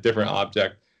was had a different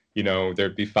object, you know,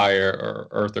 there'd be fire or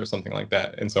earth or something like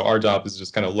that. And so our job is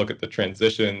just kind of look at the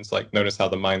transitions, like notice how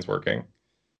the mind's working.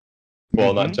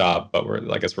 Well, not Hmm. job, but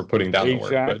I guess we're putting down the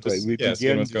work, but Exactly. just We yeah,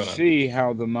 seeing begin what's to going on. see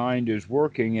how the mind is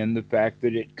working and the fact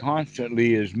that it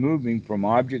constantly is moving from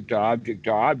object to object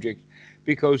to object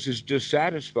because it's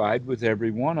dissatisfied with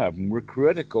every one of them. We're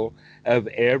critical of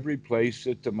every place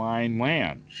that the mind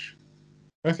lands.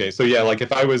 Okay, so yeah, like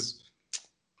if I was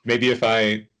maybe if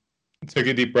I took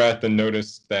a deep breath and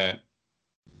noticed that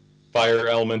fire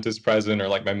element is present or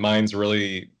like my mind's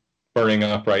really burning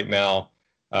up right now,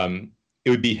 it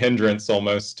would be hindrance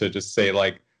almost to just say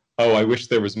like, oh, I wish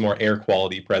there was more air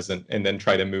quality present and then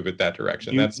try to move it that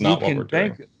direction. You That's you not what can we're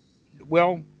doing. think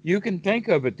well, you can think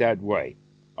of it that way.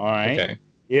 All right. Okay.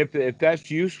 If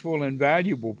that's useful and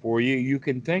valuable for you, you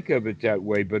can think of it that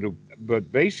way.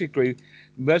 But basically,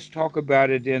 let's talk about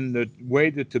it in the way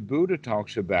that the Buddha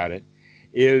talks about it.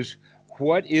 Is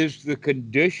what is the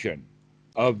condition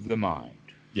of the mind?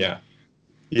 Yeah.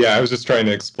 Yeah, I was just trying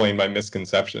to explain my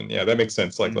misconception. Yeah, that makes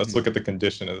sense. Like, let's Hmm. look at the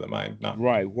condition of the mind, not.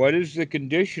 Right. What is the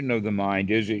condition of the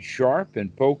mind? Is it sharp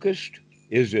and focused?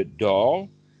 Is it dull?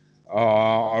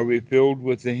 Are we filled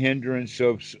with the hindrance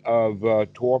of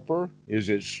torpor? Is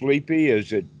it sleepy?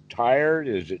 Is it tired?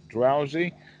 Is it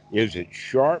drowsy? Is it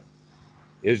sharp?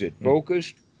 Is it Mm,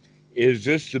 focused? Is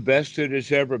this the best it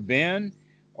has ever been?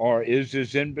 Or is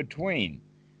this in between?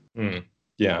 mm.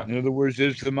 Yeah. In other words,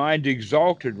 is the mind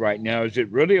exalted right now? Is it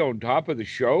really on top of the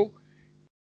show?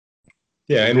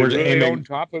 Yeah, Is and it we're really on aiming.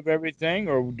 top of everything?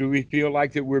 Or do we feel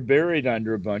like that we're buried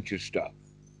under a bunch of stuff?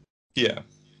 Yeah.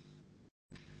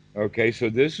 Okay, so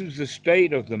this is the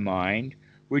state of the mind,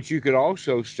 which you could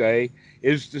also say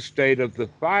is the state of the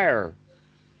fire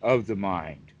of the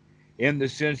mind. In the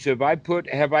sense of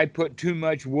have I put too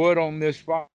much wood on this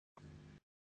fire?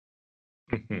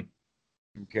 Mhm.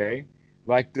 Okay.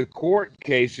 Like the court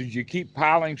cases, you keep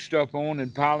piling stuff on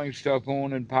and piling stuff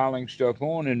on and piling stuff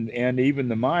on, and even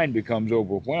the mind becomes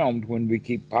overwhelmed when we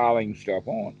keep piling stuff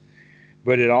on.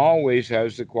 But it always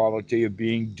has the quality of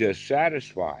being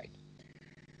dissatisfied.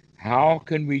 How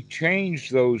can we change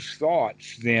those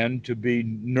thoughts then to be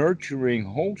nurturing,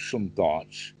 wholesome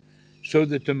thoughts so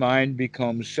that the mind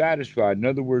becomes satisfied? In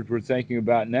other words, we're thinking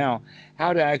about now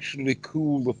how to actually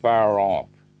cool the fire off.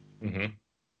 Mhm.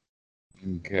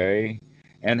 Okay.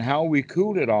 And how we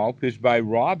cool it off is by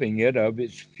robbing it of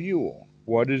its fuel.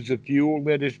 What is the fuel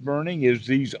that is burning? Is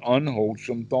these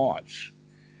unwholesome thoughts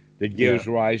that Yeah. gives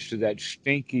rise to that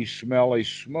stinky, smelly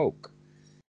smoke.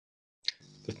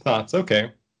 The thoughts.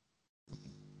 Okay.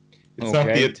 It's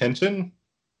not the Okay. attention.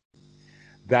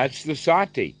 That's the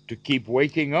sati, to keep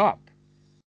waking up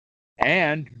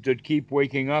and to keep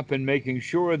waking up and making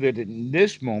sure that in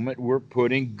this moment we're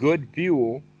putting good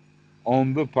fuel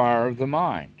on the fire of the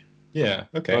mind Yeah.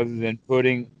 Okay. rather than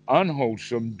putting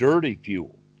unwholesome, dirty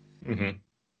fuel. Hmm.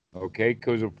 Okay,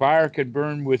 because a fire can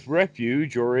burn with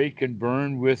refuge or it can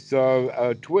burn with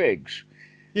twigs.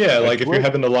 Yeah, A like if you're twig,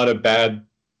 having a lot of bad,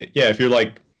 yeah, if you're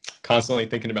like constantly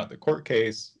thinking about the court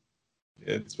case,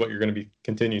 it's what you're going to be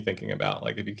continue thinking about.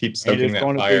 Like if you keep and stoking it's that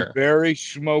going to be fire. very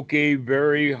smoky,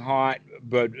 very hot,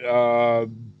 but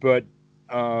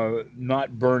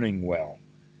not burning well.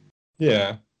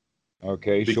 Yeah,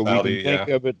 Okay, be so we can cloudy. think Yeah.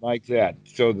 of it like that.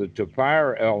 So that the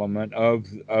fire element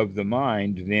of the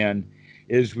mind then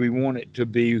is we want it to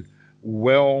be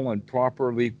well and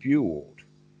properly fueled.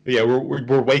 Yeah,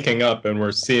 we're waking up and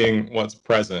we're seeing what's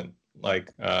present.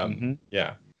 Like, Hmm.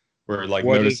 yeah, we're like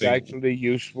What is noticing. actually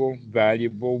useful,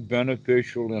 valuable,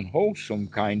 beneficial, and wholesome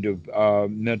kind of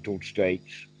mental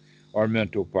states or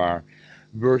mental fire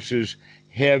versus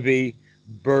heavy,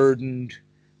 burdened,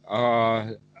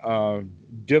 uh, uh,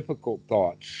 difficult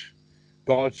thoughts.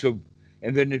 Thoughts of,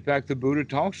 and then in fact, the Buddha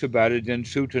talks about it in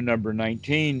Sutta number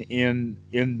 19 in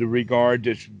the regard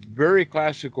that's very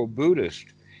classical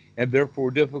Buddhist and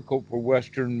therefore difficult for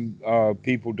Western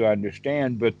people to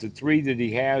understand. But the three that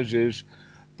he has is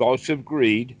thoughts of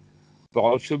greed,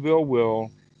 thoughts of ill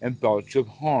will, and thoughts of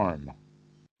harm.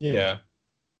 Yeah,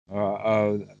 Uh,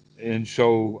 uh, and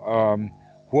so,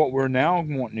 what we're now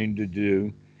wanting to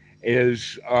do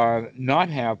is not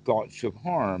have thoughts of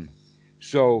harm.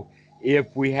 So,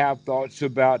 if we have thoughts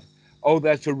about, oh,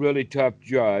 that's a really tough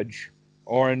judge,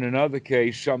 or in another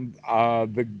case,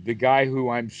 the guy who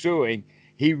I'm suing,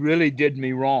 he really did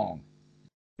me wrong.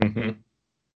 hmm,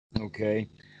 Okay,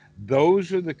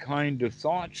 those are the kind of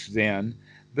thoughts then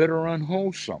that are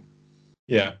unwholesome.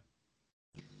 yeah,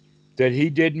 That he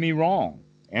did me wrong.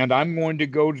 And I'm going to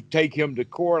go to take him to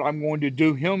court. I'm going to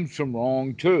do him some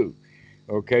wrong too.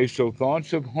 Okay, so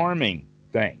thoughts of harming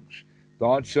things,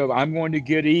 thoughts of I'm going to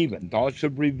get even, thoughts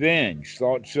of revenge,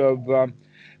 thoughts of,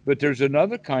 but there's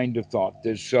another kind of thought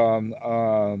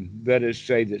that is,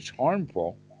 say, that's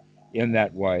harmful in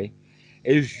that way,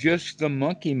 is just the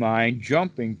monkey mind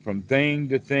jumping from thing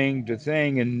to thing to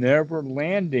thing and never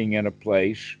landing in a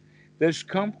place that's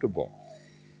comfortable,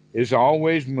 is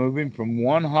always moving from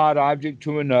one hot object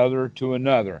to another to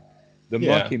another. The yeah,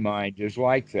 monkey mind is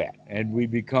like that, and we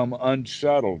become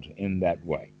unsettled in that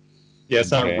way. yeah.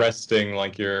 It's not Okay. resting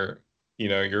like you're,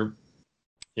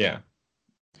 yeah,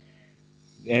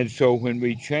 And so when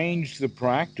we change the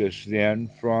practice then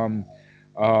from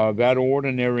that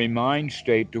ordinary mind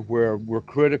state to where we're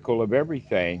critical of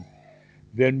everything,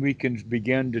 then we can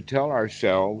begin to tell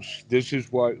ourselves this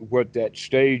is what that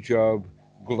stage of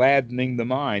gladdening the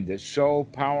mind that's so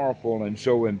powerful and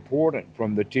so important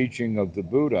from the teaching of the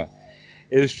Buddha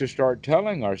is to start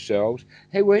telling ourselves,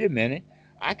 hey, wait a minute,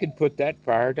 I can put that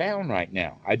fire down right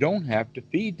now. I don't have to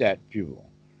feed that fuel.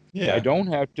 I yeah, don't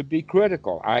have to be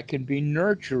critical. I can be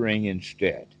nurturing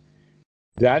instead.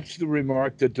 That's the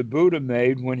remark that the Buddha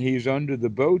made when he's under the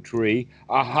bo tree.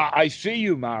 Aha, I see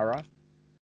you, Mara.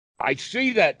 I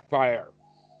see that fire.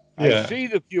 I yeah, see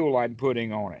the fuel I'm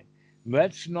putting on it.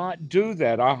 Let's not do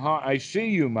that. I see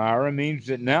you, Myra, means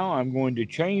that now I'm going to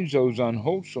change those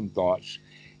unwholesome thoughts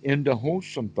into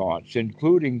wholesome thoughts,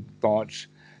 including thoughts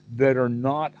that are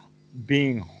not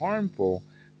being harmful,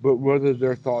 but rather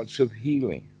they're thoughts of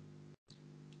healing,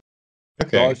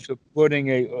 Okay. thoughts of putting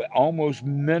a almost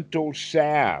mental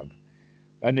salve.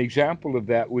 An example of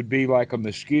that would be like a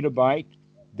mosquito bite.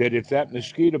 That if that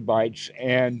mosquito bites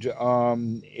and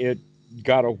it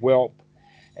got a whelp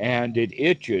and it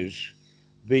itches,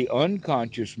 the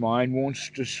unconscious mind wants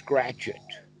to scratch it.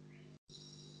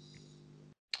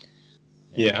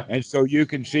 Yeah. And so you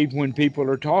can see when people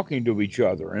are talking to each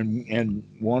other, and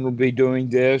one will be doing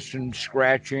this and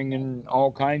scratching and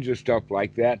all kinds of stuff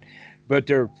like that, but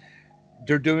they're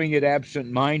doing it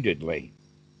absent-mindedly,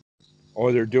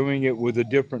 or they're doing it with a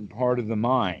different part of the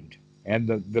mind. And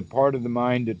the part of the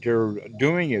mind that they're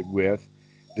doing it with,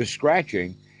 the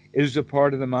scratching, is the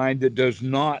part of the mind that does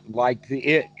not like the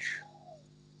itch.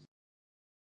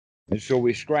 And so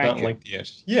we It's not scratch it. like the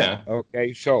itch. Yeah.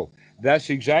 Okay, so that's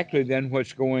exactly then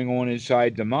what's going on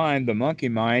inside the mind. The monkey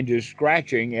mind is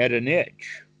scratching at an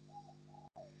itch,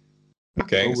 but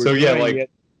Okay. we're So yeah, doing like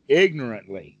it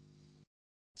ignorantly.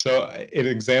 so an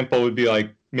example would be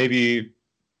like maybe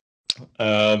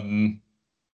um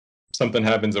something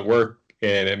happens at work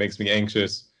and it makes me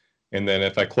anxious. And then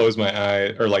if I close my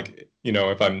eye or like,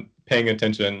 if I'm paying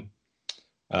attention,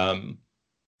 um,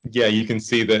 yeah, you can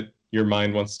see that your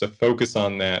mind wants to focus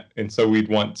on that. And so we'd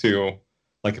want to,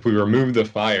 like, if we remove the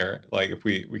fire, like if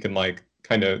we can like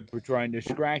kind of, We're trying to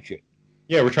scratch it.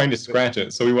 yeah, we're trying to But, scratch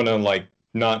it. So we want to like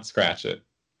not scratch it.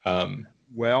 Um,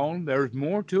 well, there's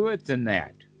more to it than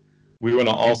that. we want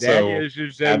to And that also is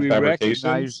that add we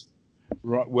recognize, fabrications.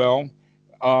 well,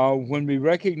 when we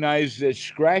recognize that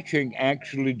scratching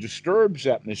actually disturbs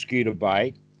that mosquito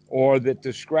bite, or that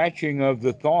the scratching of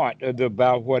the thought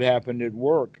about what happened at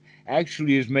work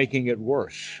actually is making it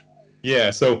worse.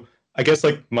 Yeah, so I guess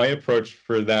like my approach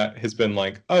for that has been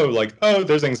like, oh,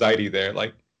 there's anxiety there.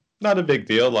 Like, not a big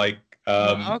deal. Like,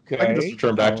 I can just Okay,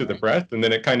 return back all to the right. breath, and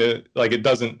then it kind of like it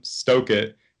doesn't stoke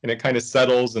it, and it kind of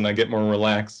settles, and I get more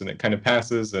relaxed, and it kind of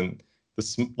passes, and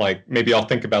like maybe I'll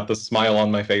think about the smile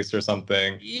on my face or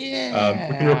something.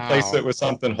 We can replace Yeah, it with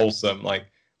something wholesome, like,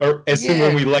 or as soon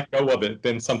when yeah, we let go of it,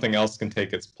 then something else can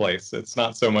take its place. It's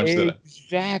not so much that,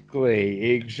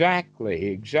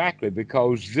 exactly.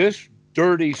 Because this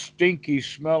dirty, stinky,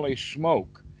 smelly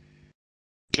smoke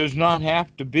does not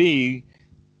have to be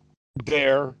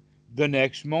there the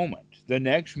next moment. The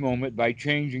next moment, by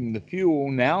changing the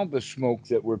fuel, now the smoke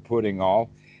that we're putting off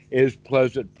is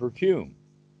pleasant perfume.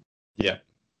 yeah,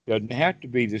 Doesn't have to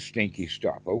be the stinky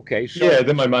stuff. Okay, yeah. so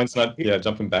Then my mind's not, yeah,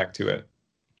 jumping back to it.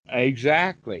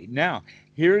 exactly. Now,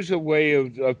 here's a way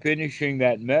of finishing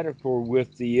that metaphor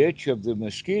with the itch of the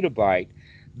mosquito bite,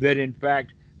 that in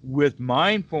fact, with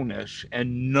mindfulness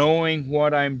and knowing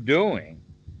what I'm doing,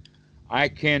 I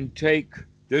can take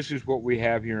this is what we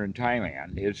have here in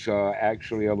Thailand. It's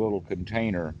actually a little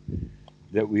container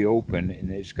that we open, and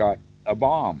it's got a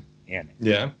bomb in it.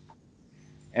 Yeah.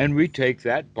 And we take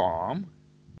that bomb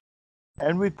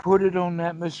and we put it on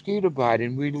that mosquito bite,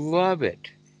 and we love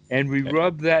it. And we Okay.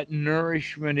 rub that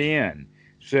nourishment in,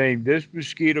 saying, this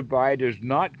mosquito bite is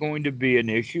not going to be an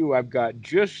issue. I've got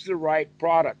just the right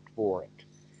product for it.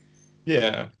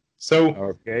 Yeah. So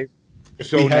Okay.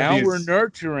 if we So have now we're these,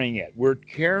 nurturing it. We're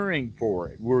caring for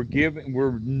it. We're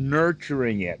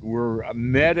nurturing it. We're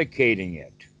medicating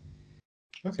it.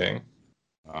 okay,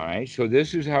 All right. So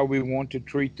this is how we want to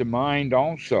treat the mind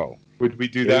also. would we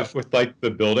do that Is with like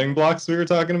the building blocks we were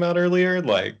talking about earlier?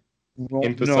 Like no,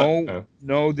 emphasize. no, Oh,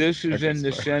 no. This is okay, in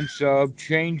the sorry. sense of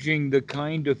changing the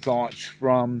kind of thoughts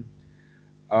from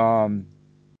um,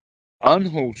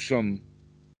 unwholesome,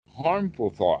 harmful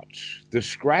thoughts, the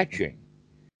scratching,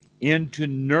 into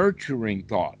nurturing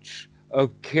thoughts of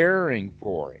caring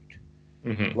for it.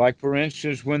 Hmm. Like, for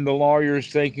instance, when the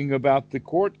lawyer's thinking about the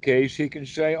court case, he can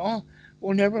say, oh,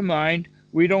 well, never mind.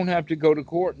 We don't have to go to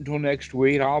court until next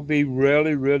week. I'll be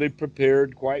really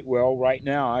prepared quite well right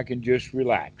now. I can just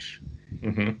relax.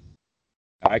 Hmm.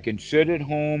 I can sit at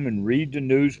home and read the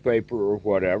newspaper or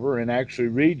whatever, and actually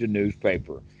read the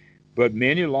newspaper. But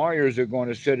many lawyers are going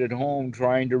to sit at home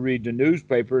trying to read the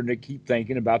newspaper, and they keep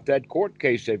thinking about that court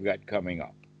case they've got coming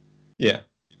up. Yeah,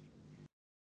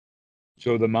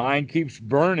 So the mind keeps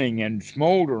burning and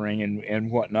smoldering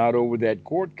and whatnot over that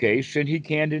court case, and he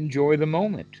can't enjoy the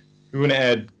moment. we want to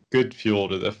add good fuel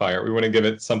to the fire. We want to give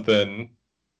it something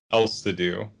else to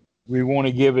do. We want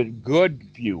to give it good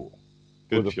fuel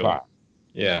for Good the fuel. fire.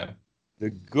 Yeah. The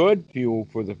good fuel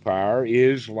for the fire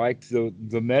is like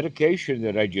the medication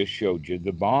that I just showed you,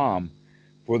 the balm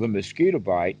for the mosquito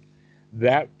bite.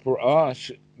 That for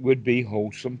us would be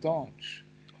wholesome thoughts.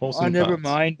 Oh, Wholesome never thoughts.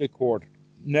 mind the court.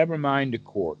 Never mind the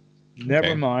court.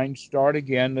 Never Okay. mind. Start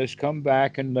again. Let's come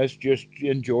back and let's just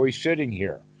enjoy sitting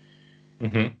here.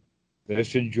 Mm-hmm.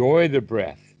 Let's enjoy the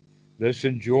breath. Let's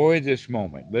enjoy this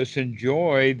moment. Let's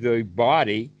enjoy the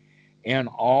body and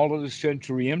all of the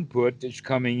sensory input that's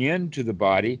coming into the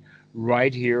body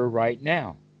right here, right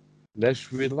now.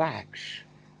 Let's relax.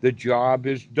 The job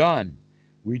is done.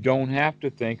 We don't have to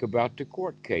think about the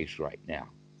court case right now.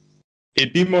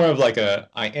 It'd be more of like a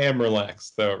I am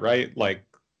relaxed though, right? Like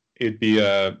it'd be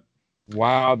a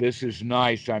Wow, this is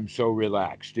nice. I'm so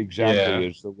relaxed. Exactly yeah.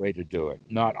 is the way to do it.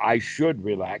 Not I should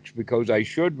relax, because I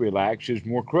should relax is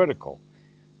more critical.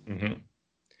 Mm-hmm.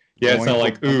 Yeah, it's Going not from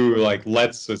like one ooh, place. like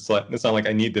let's. It's not like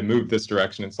I need to move this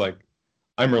direction. It's like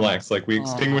I'm relaxed. Like we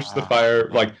extinguish the Ah, fire,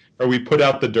 like or we put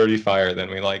out the dirty fire, then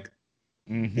we like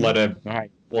mm-hmm. let a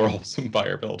Right, more wholesome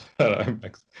fire build.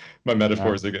 My uh,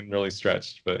 metaphors are getting really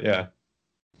stretched, but yeah,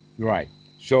 right.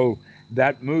 So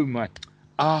that movement,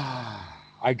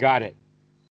 I got it.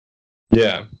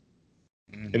 yeah,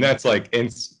 and Mm-hmm. that's like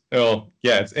well,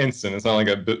 yeah, it's instant. It's not like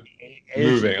It's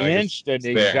moving. Like instant, it's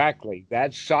there. exactly.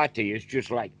 That sati is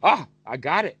just like, I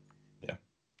got it. Yeah,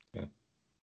 yeah.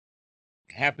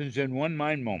 Happens in one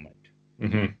mind moment.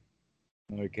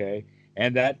 Mm-hmm. Okay,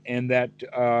 and that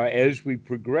as we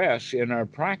progress in our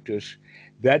practice,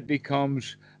 that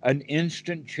becomes an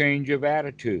instant change of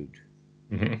attitude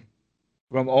Mm-hmm.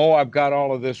 from, oh, I've got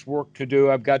all of this work to do,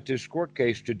 I've got this court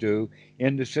case to do,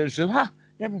 in the sense of,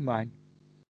 never mind,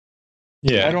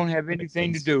 I Yeah, don't have that makes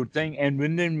anything to sense. do.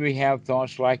 And then we have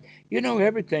thoughts like,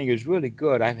 everything is really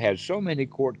good. I've had so many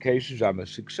court cases. I'm a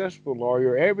successful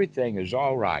lawyer. Everything is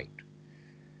all right.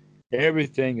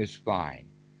 Everything is fine.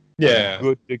 I'm Yeah,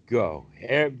 good to go.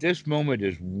 This moment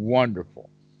is wonderful.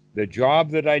 The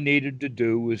job that I needed to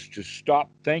do was to stop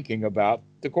thinking about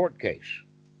the court case.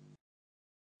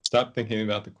 stop thinking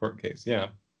about the court case. Yeah.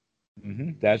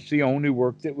 That's the only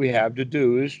work that we have to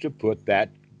do, is to put that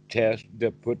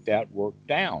work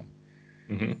down.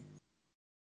 Mm-hmm.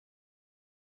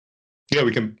 Yeah,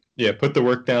 we can yeah put the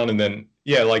work down and then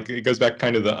yeah like it goes back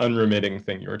kind of the unremitting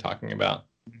thing you were talking about.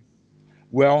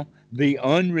 Well, the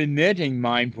unremitting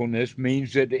mindfulness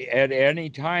means that at any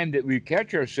time that we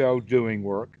catch ourselves doing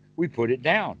work, we put it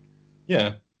down.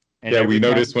 Yeah, And yeah. We every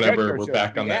time notice we catch whenever we're ourselves,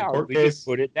 back on that yeah, court we just case.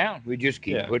 put it down. We just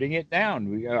keep Yeah, putting it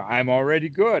down. I'm already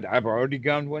good. I've already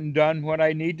done what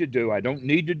I need to do. I don't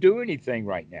need to do anything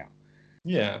right now.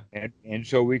 yeah, And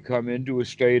so we come into a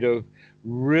state of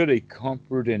really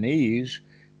comfort and ease,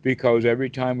 because every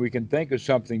time we can think of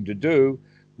something to do,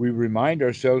 we remind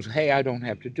ourselves, hey, I don't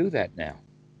have to do that now.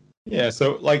 yeah.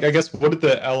 So like I guess what are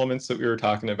the elements that we were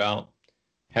talking about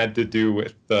had to do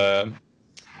with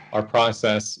our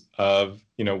process of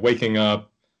waking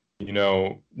up,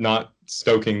 not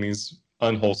stoking these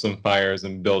unwholesome fires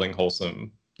and building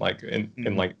wholesome like in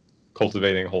Mhm. like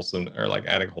cultivating wholesome or like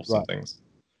adding wholesome Right. things.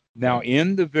 Yeah. Now,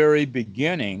 in the very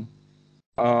beginning,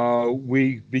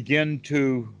 we begin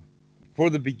to, for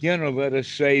the beginner, let us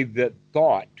say that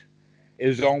thought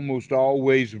is almost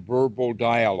always verbal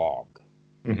dialogue,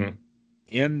 Mm-hmm.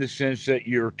 in the sense that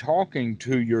you're talking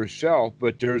to yourself,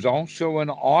 but there's also an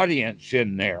audience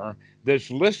in there that's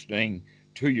listening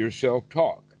to yourself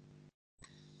talk.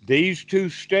 These two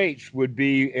states would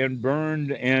be, in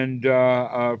Burned and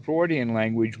Freudian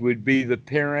language, would be the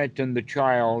parent and the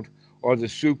child, or the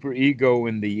superego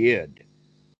and the id.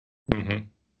 Mm-hmm.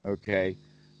 Okay,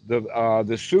 the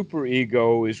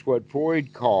superego is what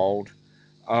Freud called,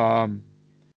 um,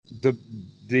 the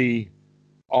the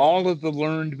all of the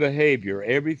learned behavior,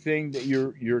 everything that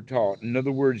you're taught. In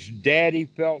other words, Daddy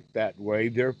felt that way,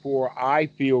 therefore I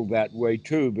feel that way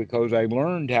too, because I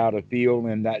learned how to feel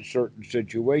in that certain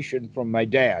situation from my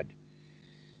dad.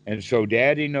 And so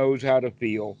Daddy knows how to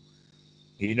feel.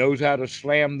 He knows how to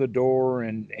slam the door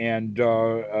and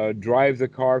drive the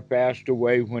car fast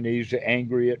away when he's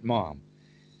angry at Mom.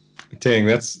 Dang,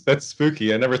 that's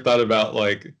spooky. I never thought about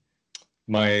like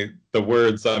the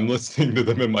words I'm listening to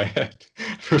them in my head.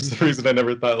 For some reason, I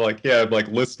never thought like, yeah, I'm like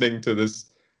listening to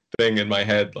this thing in my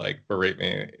head like berate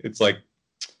me. It's like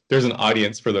there's an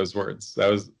audience for those words.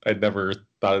 I'd never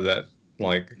thought of that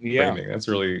like Yeah. framing. That's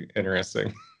really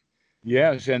interesting.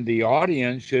 Yes, and the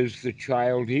audience is the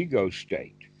child ego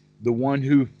state, the one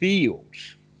who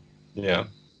feels. Yeah.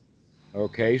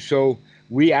 Okay, so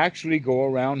we actually go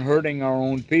around hurting our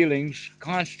own feelings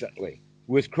constantly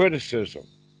with criticism.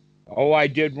 Oh, I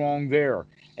did wrong there,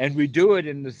 and we do it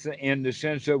in the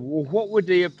sense of, well, what would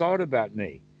they have thought about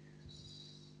me?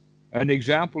 An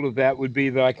example of that would be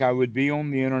like I would be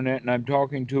on the internet and I'm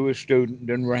talking to a student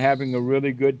and we're having a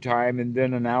really good time. And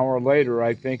then an hour later,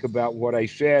 I think about what I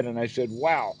said and I said,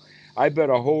 wow, I bet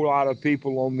a whole lot of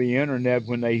people on the internet,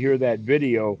 when they hear that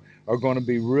video, are going to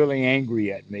be really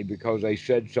angry at me because I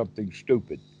said something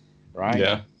stupid, right?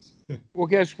 Yeah. Well,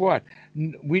 guess what?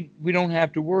 We don't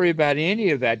have to worry about any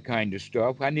of that kind of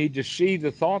stuff. I need to see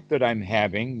the thought that I'm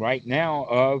having right now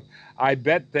of, I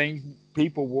bet things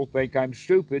people will think I'm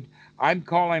stupid. I'm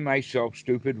calling myself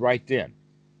stupid right then.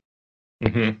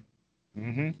 Hmm.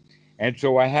 hmm And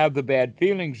so I have the bad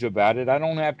feelings about it. I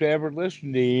don't have to ever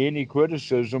listen to any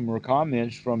criticism or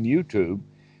comments from YouTube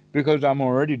because I'm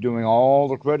already doing all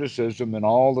the criticism and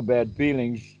all the bad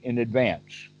feelings in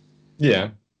advance.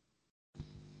 Yeah.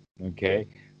 Okay.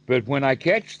 But when I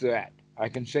catch that, I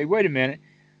can say, wait a minute,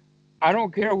 I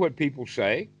don't care what people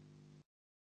say.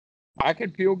 I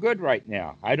can feel good right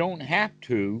now. I don't have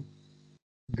to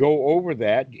go over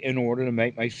that in order to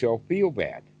make myself feel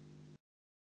bad.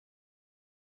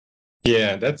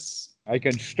 Yeah. That's I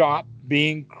can stop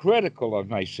being critical of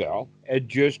myself and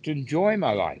just enjoy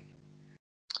my life.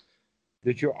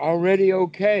 That you're already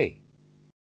okay.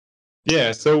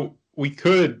 yeah. So we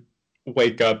could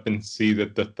wake up and see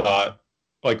that the thought,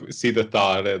 like see the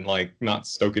thought and like not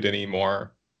stoke it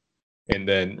anymore, and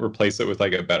then replace it with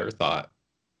like a better thought.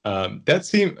 That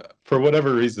seem for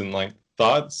whatever reason, like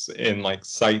thoughts and like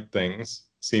sight things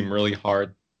seem really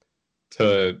hard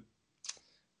to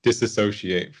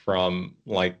disassociate from,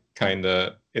 like kind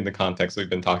of in the context we've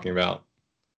been talking about.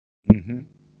 hmm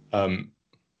Um,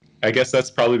 I guess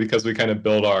that's probably because we kind of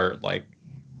build our like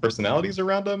personalities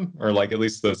around them, or like at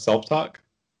least the self-talk.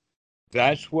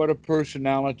 That's what a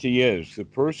personality is. The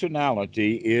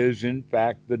personality is, in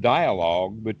fact, the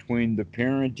dialogue between the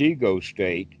parent ego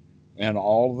state and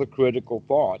all the critical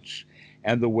thoughts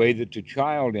and the way that the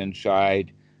child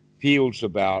inside feels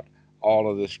about all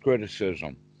of this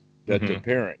criticism that the Hmm.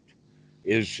 parent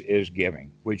is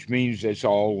giving, which means it's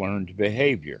all learned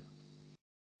behavior.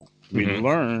 We Hmm.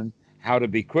 learn how to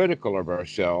be critical of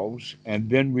ourselves, and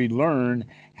then we learn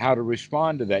how to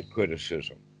respond to that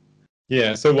criticism.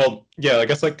 Yeah. So, well, yeah, I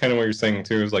guess like kind of what you're saying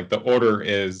too is like the order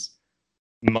is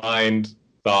mind,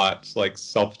 thought, like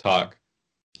self-talk,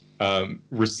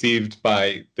 received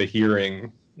by the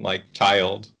hearing like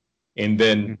child, and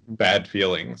then hmm bad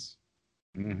feelings.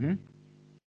 hmm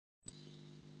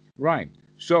Right.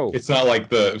 So, It's not like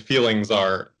the feelings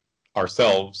are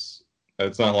ourselves.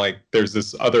 It's not like there's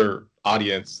this other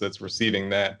audience that's receiving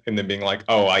that and then being like,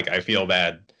 oh, I feel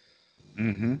bad.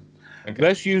 hmm Okay.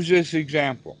 let's use this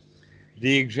example.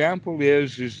 The example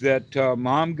is that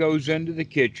mom goes into the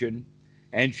kitchen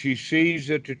and she sees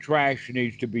that the trash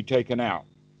needs to be taken out.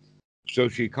 So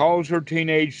she calls her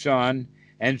teenage son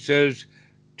and says,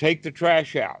 "Take the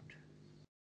trash out."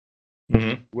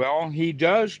 Hmm. Well, he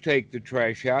does take the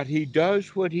trash out. He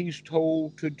does what he's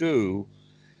told to do,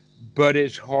 but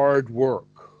it's hard work.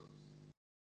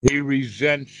 He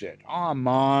resents it. Oh,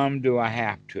 mom, do I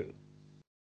have to?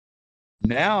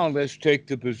 Now let's take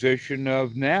the position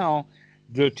of now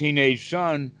the teenage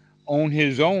son on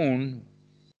his own,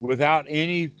 without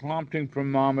any prompting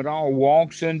from mom at all,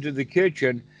 walks into the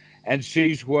kitchen and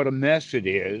sees what a mess it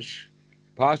is,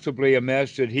 possibly a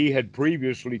mess that he had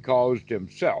previously caused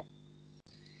himself.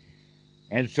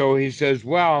 And so he says,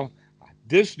 well,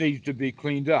 this needs to be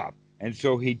cleaned up. And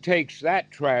so he takes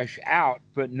that trash out,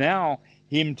 but now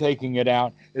him taking it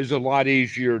out is a lot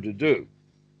easier to do.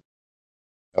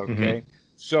 Hmm. Okay.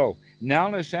 So now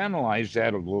let's analyze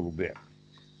that a little bit.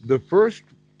 The first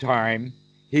time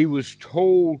he was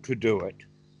told to do it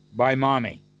by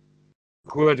mommy,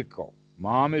 critical.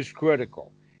 Mom is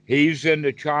critical. He's in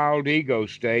the child ego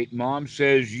state. Mom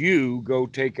says, you go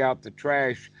take out the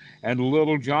trash. And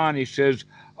little Johnny says,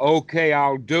 okay,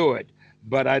 I'll do it,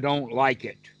 but I don't like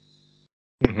it.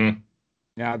 Hmm.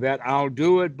 Now, that I'll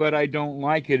do it, but I don't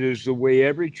like it is the way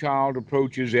every child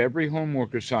approaches every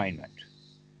homework assignment.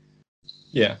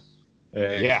 Yeah.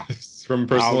 Yeah, From I'll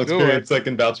personal do it. experience, I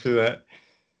can vouch for that.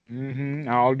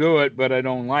 I'll do it, but I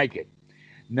don't like it.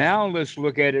 Now let's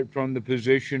look at it from the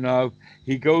position of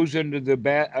he goes into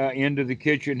the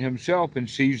kitchen himself and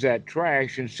sees that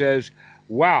trash and says,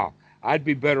 "Wow, I'd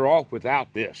be better off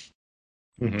without this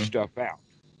Hmm. stuff out."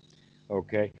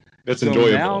 Okay, That's so now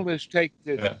enjoyable. let's take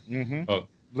this. Yeah. Oh.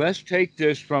 Let's take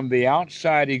this from the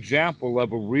outside example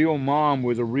of a real mom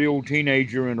with a real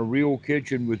teenager in a real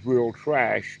kitchen with real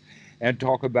trash, and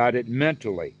talk about it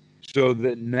mentally. So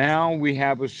that now we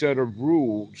have a set of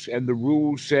rules, and the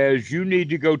rule says you need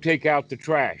to go take out the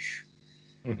trash.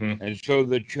 Hmm. And so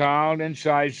the child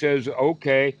inside says,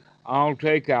 okay, I'll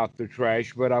take out the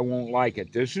trash, but I won't like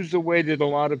it. This is the way that a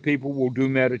lot of people will do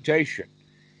meditation,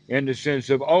 in the sense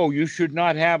of, oh, you should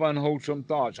not have unwholesome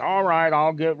thoughts. All right,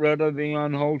 I'll get rid of the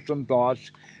unwholesome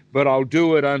thoughts, but I'll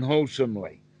do it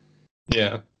unwholesomely.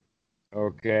 Yeah.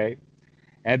 Okay.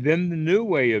 And then the new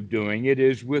way of doing it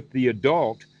is with the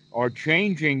adult, or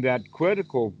changing that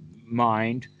critical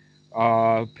mind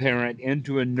parent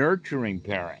into a nurturing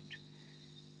parent.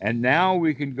 And now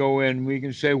we can go in, we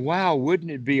can say, wow,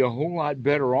 wouldn't it be a whole lot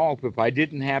better off if I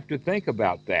didn't have to think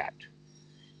about that?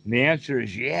 And the answer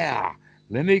is, yeah,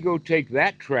 let me go take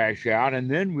that trash out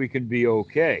and then we can be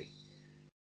okay.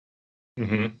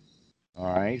 Hmm.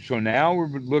 All right. So now we're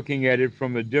looking at it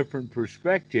from a different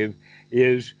perspective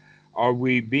is, are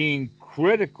we being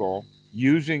critical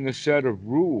using a set of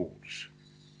rules?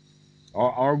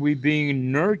 Or are we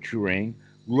being nurturing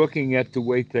looking at the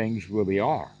way things really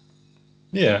are?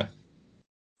 Yeah,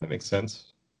 that makes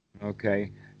sense.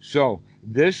 Okay. So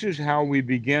this is how we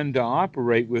begin to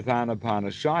operate with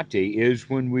anapanasati is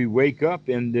when we wake up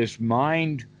in this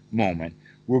mind moment,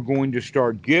 we're going to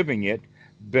start giving it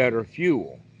better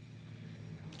fuel.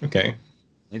 Okay.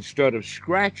 Instead of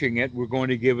scratching it, we're going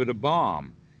to give it a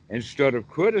bomb. Instead of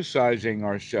criticizing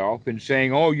ourselves and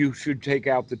saying, oh, you should take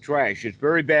out the trash. It's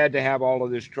very bad to have all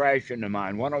of this trash in the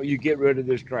mind. Why don't you get rid of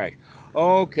this trash?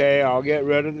 Okay, I'll get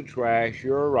rid of the trash.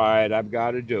 You're right. I've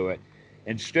got to do it.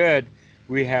 Instead,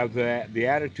 we have the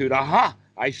attitude, aha,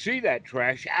 I see that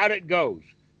trash. Out it goes.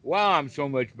 Wow, I'm so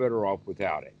much better off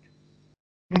without it.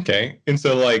 Okay. And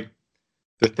so, like,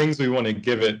 the things we want to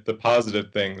give it, the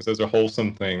positive things, those are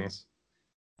wholesome things.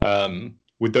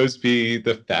 Would those be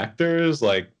the factors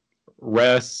like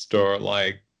rest or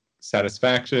like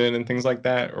satisfaction and things like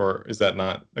that? Or is that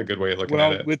not a good way of looking at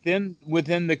Well, it?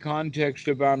 within the context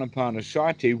of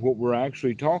anapanasati, what we're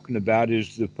actually talking about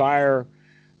is the fire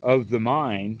of the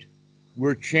mind.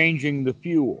 We're changing the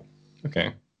fuel.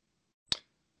 Okay.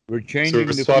 We're So we're changing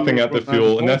the swapping fuel out the from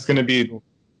fuel, and that's going to unwholesome be fuel.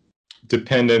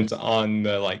 dependent on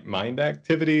the like mind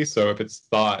activity. So if it's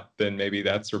thought, then maybe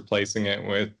that's replacing it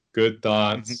with good Mhm.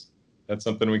 thoughts. That's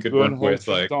something we could Good, work with.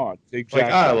 wholesome thoughts. Like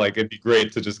Exactly. like it'd be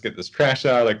great to just get this trash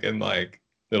out, like and like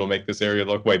it'll make this area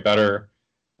look way better.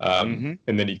 Hmm.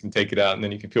 And then you can take it out, and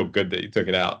then you can feel good that you took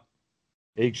it out.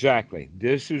 Exactly.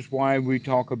 This is why we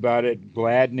talk about it,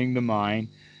 gladdening the mind.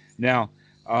 Now,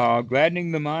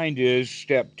 gladdening the mind is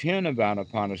step 10 of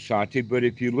anapanasati, but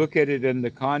if you look at it in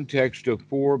the context of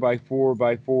 4 by 4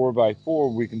 by 4 by 4,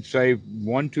 we can say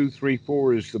 1, 2, 3,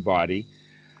 4 is the body,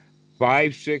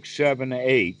 5, 6, 7,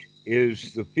 8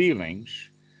 is the feelings,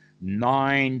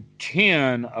 9,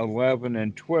 10, 11,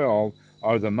 and 12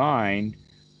 are the mind,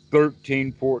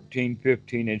 13, 14,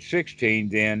 15, and 16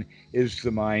 then is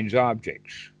the mind's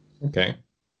objects Okay.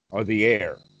 or the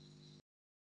air.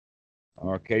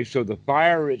 Okay, so the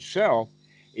fire itself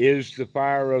is the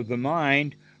fire of the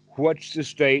mind. What's the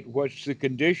state? What's the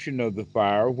condition of the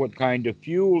fire? What kind of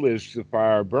fuel is the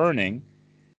fire burning?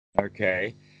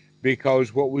 Okay,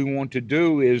 because what we want to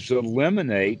do is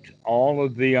eliminate all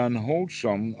of the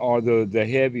unwholesome or the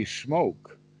heavy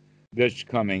smoke that's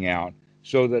coming out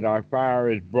so that our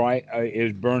fire is bright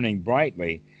is burning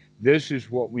brightly. This is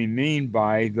what we mean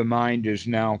by the mind is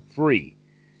now free.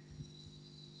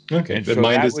 Okay. And The so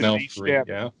mind that is would now be free. step.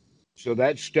 Yeah. So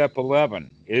that's step 11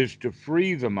 is to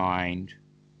free the mind.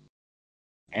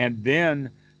 And then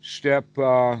step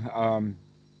 12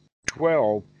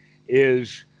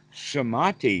 is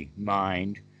samadhi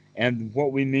mind. And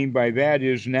what we mean by that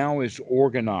is now it's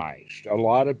organized. A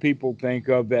lot of people think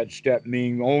of that step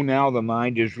meaning, oh, now the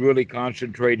mind is really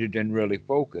concentrated and really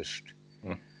focused.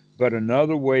 Hmm. But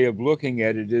another way of looking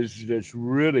at it is that it's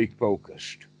really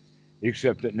focused,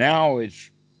 except that now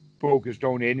it's focused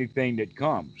on anything that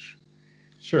comes.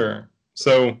 Sure.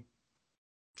 So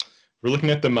we're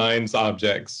looking at the mind's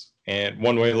objects, and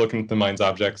one way of looking at the mind's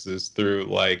objects is through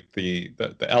like the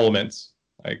elements,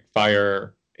 like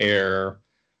fire, air,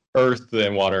 earth,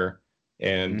 and water.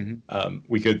 And Hmm.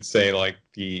 we could say like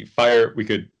the fire. We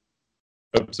could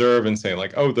observe and say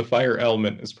like, oh, the fire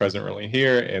element is present really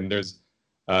here, and there's.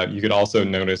 You could also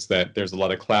notice that there's a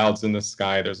lot of clouds in the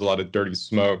sky. There's a lot of dirty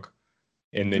smoke,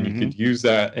 and then you Hmm. could use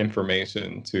that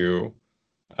information to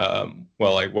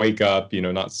well, like wake up,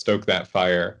 not stoke that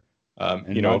fire,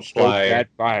 And not stoke apply that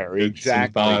fire. some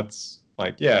Exactly. thoughts,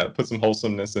 like, yeah, put some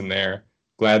wholesomeness in there.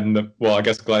 Well, I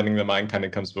guess gladdening the mind kind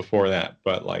of comes before that,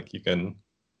 but like you can,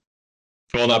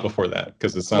 well, not before that,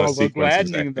 because it's not a Well, the sequence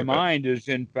gladdening of the exactly, but mind is,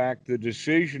 in fact, the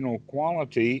decisional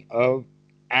quality of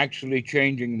actually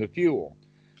changing the fuel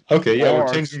okay, yeah, we're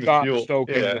or changing the stop fuel.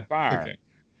 stoking the Yeah, fire. okay.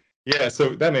 Yeah, so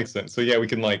that makes sense. So yeah, we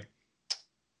can like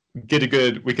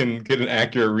we can get an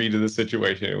accurate read of the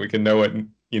situation. We can know what,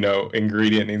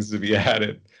 ingredient needs to be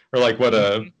added, or like what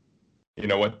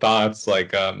what thoughts,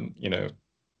 like uh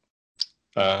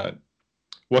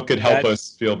what could help That's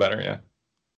us feel better. Yeah.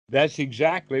 that's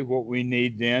exactly what we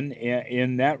need then.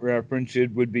 In that reference,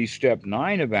 it would be step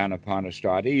 9 of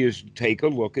anapanasati is take a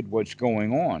look at what's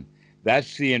going on.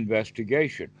 That's the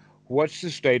investigation. What's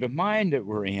the state of mind that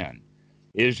we're in?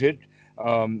 Is it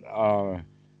um, uh,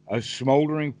 a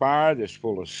smoldering fire that's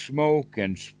full of smoke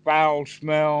and foul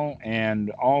smell and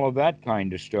all of that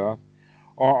kind of stuff?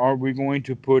 Or are we going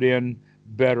to put in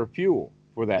better fuel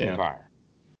for that Yeah. fire?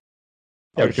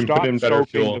 Yeah, Or we can put stop in better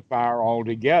stoking the fuel. fire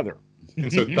altogether?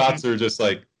 And so thoughts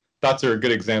are a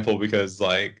good example, because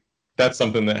like that's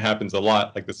something that happens a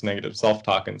lot, like this negative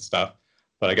self-talk and stuff.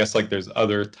 But I guess like there's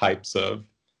other types of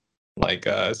like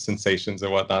sensations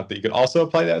and whatnot that you could also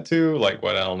apply that to, like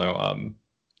what, I don't know,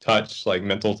 touch, like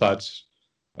mental touch,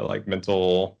 or like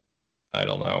mental, I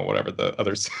don't know, whatever the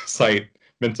other site,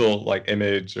 mental like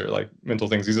image, or like mental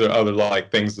things. These are other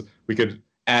like things we could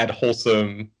add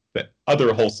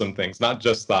other wholesome things, not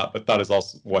just thought, but thought is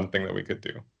also one thing that we could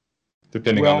do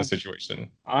depending on the Well, situation.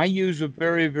 I use a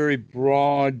very, very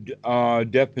broad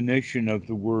definition of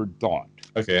the word thought.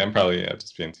 Okay, I'm probably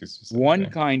just being too specific One there.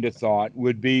 kind of thought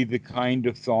would be the kind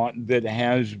of thought that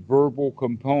has verbal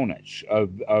components, of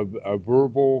a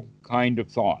verbal kind of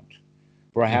thought,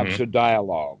 perhaps Mm-hmm. a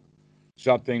dialogue.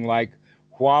 Something like,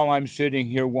 while I'm sitting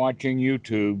here watching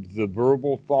YouTube, the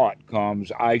verbal thought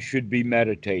comes, I should be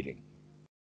meditating.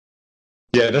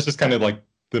 Yeah, that's just kind of like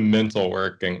the mental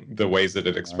work and the ways that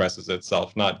it Right. expresses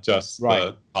itself, not just Right.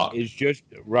 the talk. It's just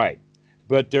right.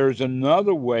 But there's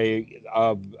another way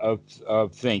of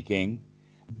thinking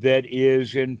that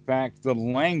is, in fact, the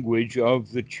language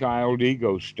of the child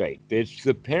ego state. It's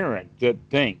the parent that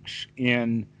thinks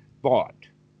in thought.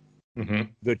 Mm-hmm.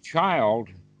 The child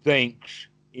thinks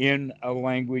in a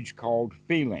language called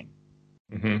feeling.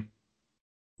 Mm-hmm.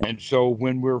 And so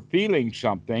when we're feeling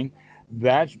something,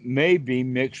 that may be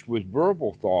mixed with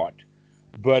verbal thought,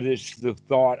 but it's the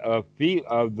thought of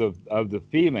the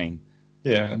feeling,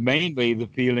 Yeah, mainly the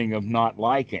feeling of not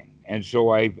liking. And so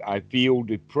I feel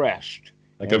depressed.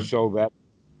 like And a so that,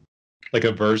 like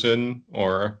a version,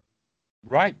 or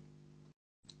right,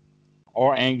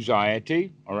 or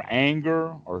anxiety, or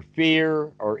anger, or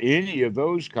fear, or any of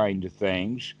those kind of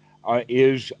things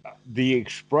is the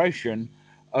expression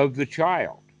of the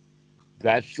child.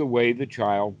 That's the way the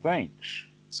child thinks.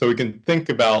 so we can think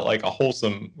about like we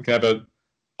can have a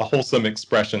wholesome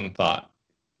expression thought.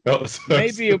 Oh,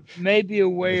 Maybe a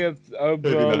way of maybe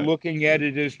not. looking at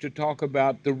it is to talk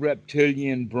about the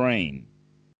reptilian brain.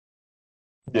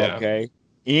 Yeah. Okay,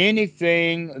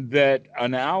 anything that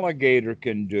an alligator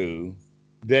can do,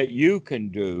 that you can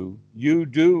do, you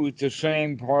do with the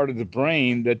same part of the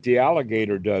brain that the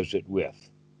alligator does it with.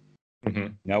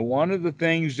 Mm-hmm. Now, one of the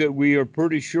things that we are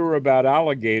pretty sure about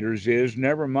alligators is,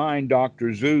 never mind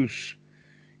Dr. Zeus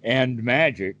and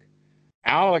magic,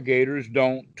 alligators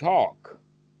don't talk,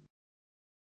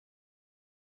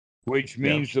 which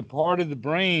Yeah. means the part of the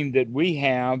brain that we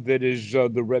have that is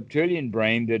the reptilian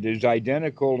brain, that is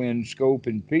identical in scope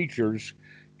and features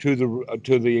to the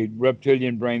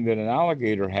reptilian brain that an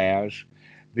alligator has.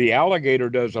 The alligator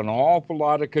does an awful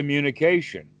lot of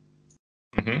communication.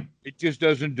 Mm-hmm. It just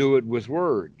doesn't do it with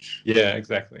words. Yeah,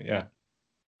 exactly. Yeah.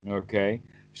 Okay,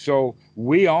 so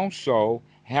we also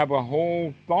have a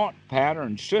whole thought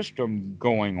pattern system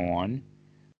going on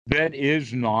that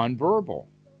is nonverbal.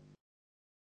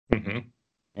 Mm-hmm.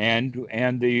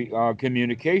 And the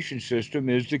communication system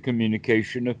is the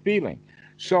communication of feeling.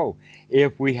 So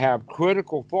if we have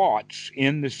critical thoughts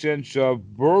in the sense of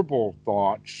verbal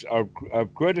thoughts of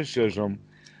criticism,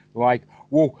 like,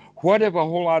 well, what if a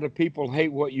whole lot of people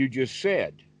hate what you just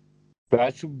said?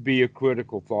 That would be a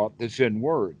critical thought that's in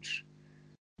words.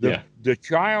 the Yeah. the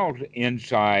child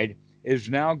inside is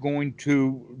now going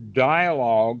to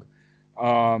dialogue,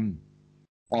 um,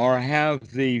 or have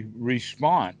the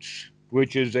response,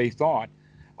 which is a thought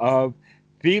of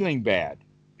feeling bad,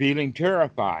 feeling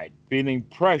terrified, feeling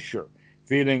pressure,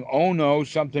 feeling, oh no,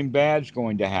 something bad's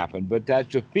going to happen. But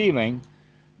that's a feeling,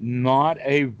 not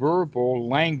a verbal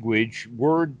language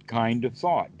word kind of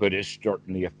thought, but it's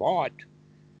certainly a thought.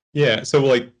 Yeah. So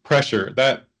like pressure,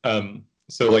 that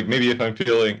so like maybe if I'm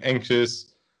feeling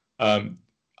anxious, um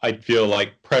I'd feel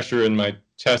like pressure in my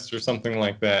chest or something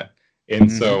like that. And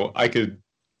Hmm. so I could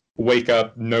wake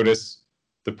up, notice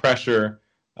the pressure,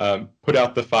 put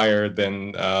out the fire,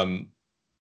 then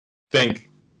think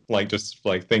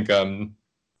think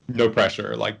no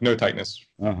pressure, like no tightness.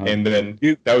 Uh-huh. And then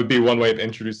You, that would be one way of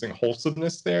introducing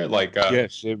wholesomeness there. Like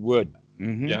yes, it would.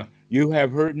 Hmm. Yeah. You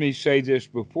have heard me say this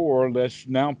before. Let's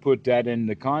now put that in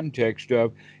the context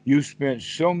of you spent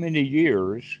so many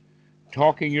years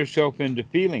talking yourself into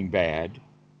feeling bad.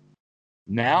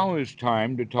 Now is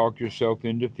time to talk yourself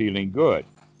into feeling good.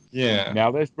 Yeah. Now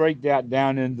let's break that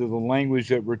down into the language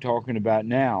that we're talking about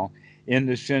now, in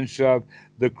the sense of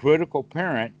the critical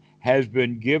parent has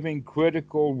been giving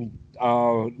critical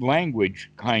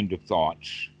language kind of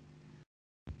thoughts,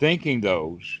 thinking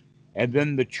those, and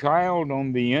then the child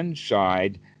on the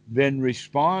inside then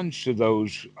responds to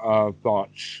those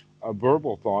thoughts,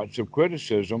 verbal thoughts of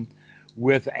criticism,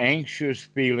 with anxious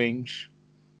feelings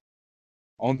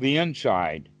on the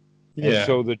inside. And Yeah.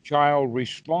 so the child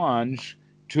responds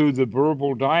to the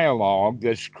verbal dialogue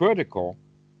that's critical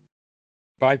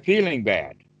by feeling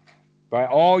bad. By,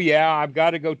 oh, yeah, I've got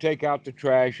to go take out the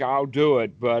trash. I'll do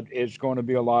it, but it's going to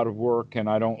be a lot of work and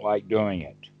I don't like doing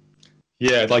it.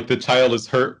 Yeah, like the child is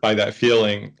hurt by that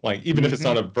feeling, like even if it's Hmm.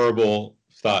 not a verbal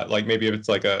thought, like maybe if it's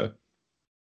like a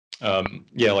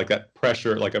yeah, like that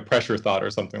pressure, like a pressure thought or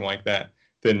something like that,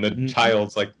 then the Hmm.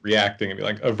 child's like reacting and be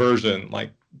like aversion,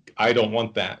 like I don't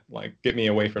want that, like get me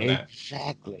away from that.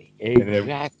 Exactly. And then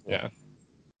yeah. Exactly.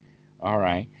 All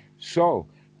right. So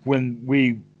when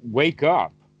we wake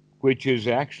up, which is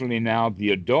actually now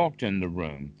the adult in the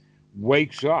room,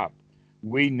 wakes up,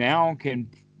 we now can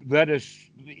let us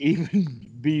even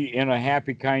be in a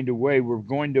happy kind of way. We're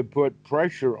going to put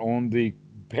pressure on the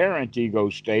parent ego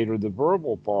state or the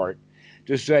verbal part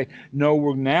to say, no,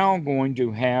 we're now going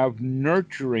to have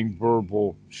nurturing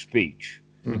verbal speech.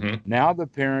 Hmm. Now the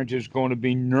parent is going to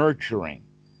be nurturing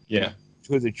Yeah.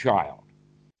 to the child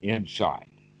inside.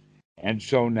 And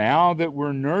so now that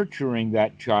we're nurturing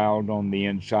that child on the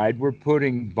inside, we're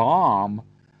putting balm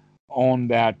on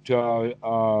that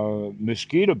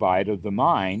mosquito bite of the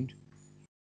mind,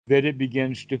 that it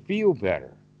begins to feel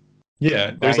better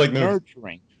Yeah. There's by like no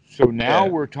nurturing. So now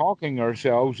yeah. we're talking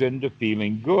ourselves into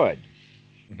feeling good.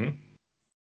 Hmm.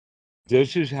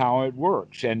 This is how it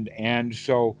works. And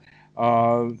so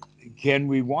uh, can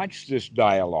we watch this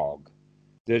dialogue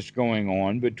that's going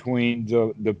on between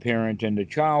the parent and the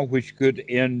child, which could,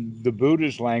 in the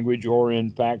Buddhist language, or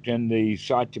in fact in the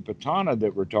Satipatthana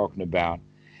that we're talking about,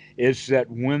 is that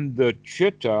when the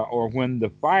chitta, or when the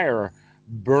fire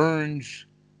burns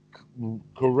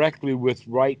correctly with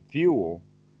right fuel,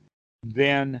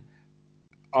 then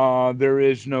there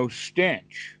is no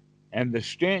stench. And the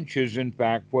stench is, in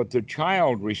fact, what the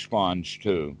child responds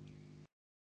to.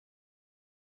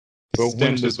 But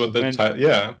when Stench the is what the when child,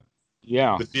 yeah,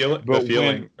 Yeah, the but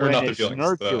feeling, or when not the it's feelings, the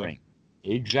nurturing,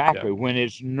 yeah. exactly, when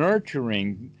it's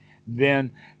nurturing,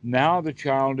 then now the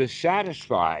child is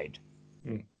satisfied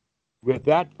Mm. with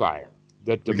that fire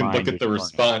that the We can look mind at is the burning.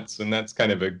 response, and that's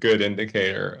kind of a good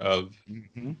indicator of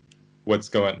Hmm.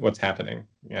 what's happening.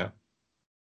 Yeah.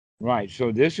 Right.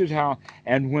 So this is how,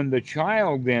 and when the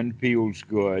child then feels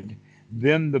good,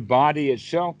 then the body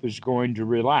itself is going to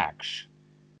relax.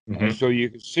 And Hmm. so you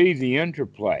can see the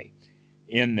interplay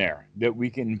in there, that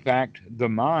we can, in fact, the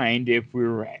mind, if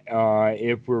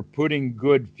we're putting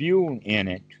good fuel in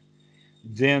it,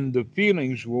 then the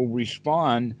feelings will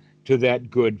respond to that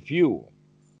good fuel.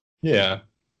 Yeah.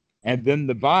 And then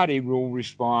the body will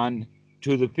respond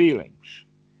to the feelings.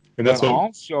 And But that's what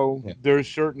also, yeah. there's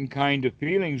certain kind of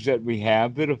feelings that we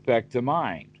have that affect the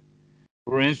mind.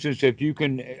 For instance, if you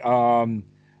can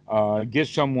get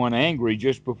someone angry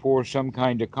just before some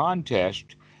kind of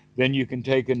contest, then you can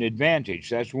take an advantage.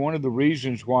 That's one of the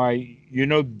reasons why,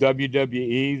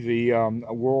 WWE, the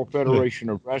World Yeah. Federation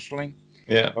of Wrestling.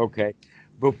 Yeah. Okay.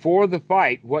 Before the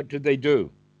fight, what do? They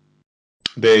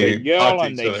They talk yell to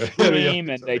and each they other. Yeah, they yell scream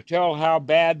at each and they other. tell how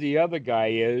bad the other guy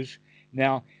is.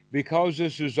 Now, because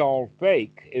this is all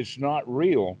fake, it's not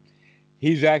real.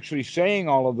 He's actually saying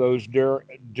all of those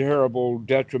terrible,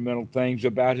 detrimental things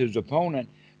about his opponent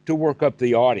to work up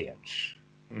the audience.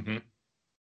 Hmm.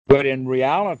 But in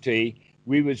reality,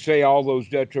 we would say all those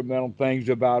detrimental things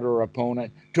about our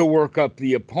opponent to work up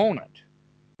the opponent,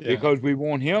 Yeah. because we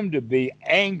want him to be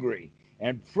angry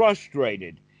and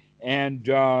frustrated and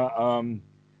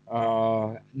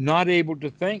not able to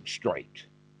think straight.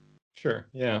 Sure.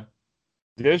 Yeah.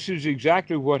 This is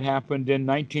exactly what happened in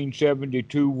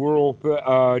 1972 World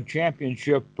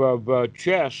Championship of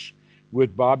Chess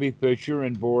with Bobby Fischer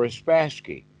and Boris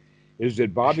Spassky. Is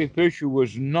that Bobby Fischer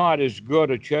was not as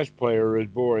good a chess player as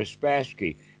Boris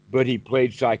Spassky, but he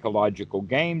played psychological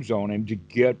games on him to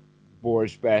get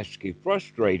Boris Spassky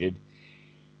frustrated,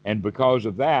 and because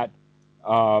of that,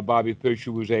 Bobby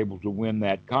Fischer was able to win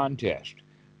that contest.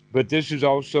 But this is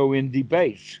also in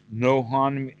debates. No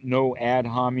ad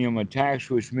hominem attacks,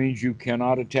 which means you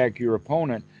cannot attack your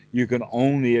opponent. You can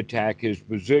only attack his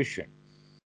position.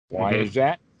 Why Hmm. is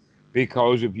that?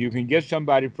 Because if you can get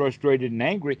somebody frustrated and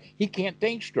angry, he can't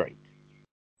think straight.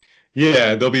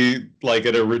 Yeah, they'll be like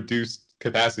at a reduced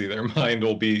capacity. Their mind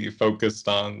will be focused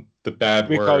on the bad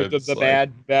Because of words. the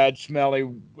Like, bad, smelly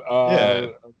yeah,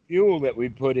 fuel that we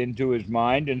put into his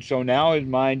mind. And so now his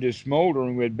mind is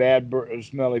smoldering with bad,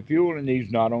 smelly fuel, and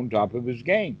he's not on top of his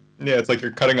game. yeah, it's like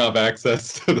you're cutting off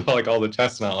access to like all the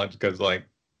chess knowledge because like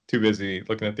too busy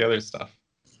looking at the other stuff.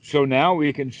 So now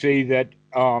we can see that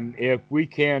if we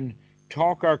can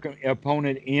talk our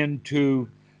opponent into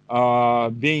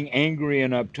being angry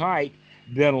and uptight,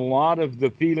 then a lot of the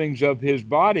feelings of his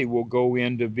body will go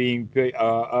into being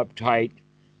uptight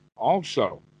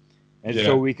also. And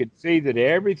so Yeah, we can see that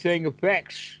everything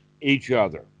affects each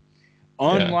other.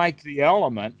 yeah. Unlike the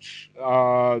elements,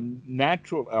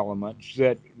 natural elements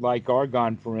that, like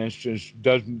argon, for instance,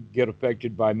 doesn't get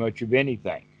affected by much of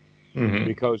anything Hmm.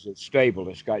 because it's stable.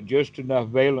 It's got just enough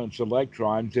valence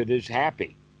electrons that it's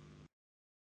happy.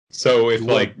 So To if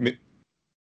what? like,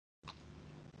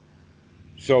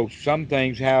 So some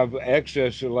things have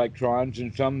excess electrons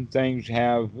and some things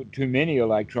have too many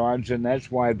electrons, and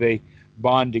that's why they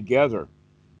bond together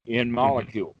in mhm.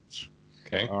 molecules.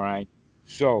 Okay. All right.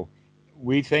 So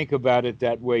we think about it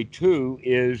that way too,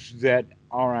 is that,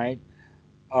 all right,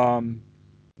 um,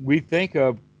 we think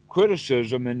of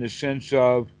criticism in the sense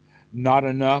of not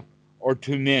enough or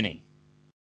too many.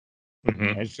 Hmm.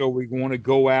 And so we want to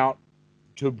go out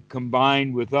to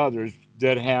combine with others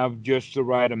that have just the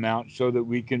right amount so that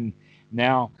we can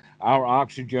now our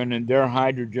oxygen and their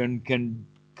hydrogen can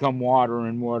come water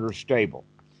and water stable,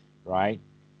 right?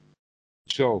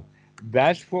 So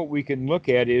that's what we can look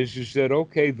at is that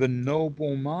okay, the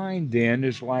noble mind then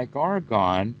is like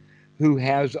argon who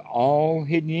has all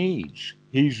he needs.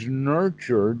 He's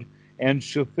nurtured and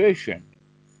sufficient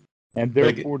and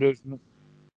Like therefore doesn't.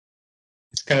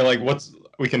 it's kind of like what's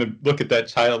we can look at that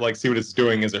child, like see what it's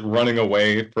doing. Is it running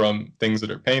away from things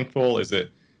that are painful? Is it,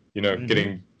 Mhm.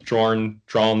 getting drawn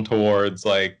towards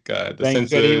like the Things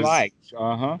that he senses? likes.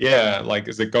 Uh-huh. Yeah, like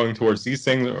is it going towards these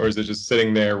things, or is it just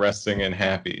sitting there resting and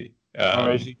happy?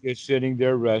 Or is he just sitting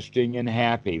there resting and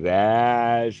happy?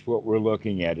 That's what we're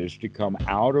looking at, is to come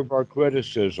out of our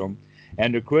criticism.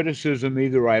 And the criticism,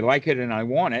 either I like it and I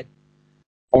want it,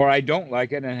 or I don't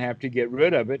like it and have to get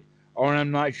rid of it, or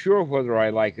I'm not sure whether I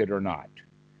like it or not.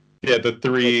 Yeah, the The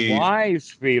three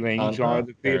wise feelings are anha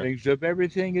the there. feelings of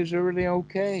everything is really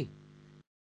okay.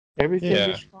 Everything Yeah.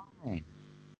 is fine.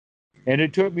 And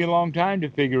it took me a long time to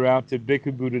figure out that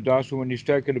Bhikkhu Buddhadasa, when he's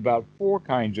talking about four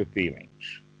kinds of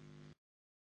feelings,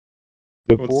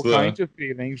 the What's four the kinds of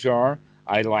feelings are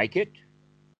I like it,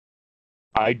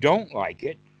 I don't like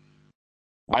it,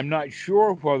 I'm not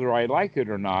sure whether I like it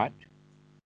or not,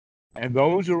 and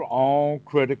those are all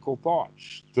critical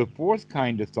thoughts. The fourth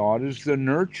kind of thought is the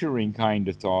nurturing kind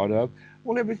of thought of,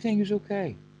 well, everything is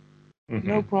okay,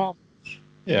 no hmm problems.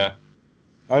 Yeah.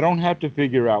 I don't have to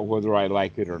figure out whether I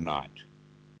like it or not.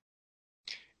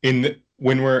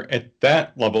 When we're at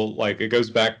that level, like it goes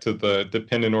back to the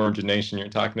dependent origination you're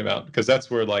talking about, because that's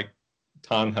where like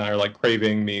tanha or like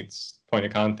craving meets point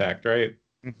of contact, right?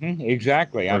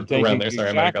 Exactly. I'm Or around thinking there. Sorry,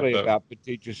 I might have got exactly the about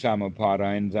Paticca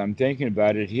Samuppada, and I'm thinking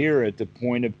about it here at the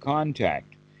point of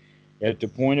contact. At the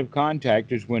point of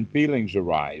contact is when feelings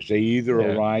arise. They either yeah.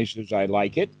 arise as I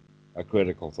like it, a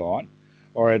critical thought,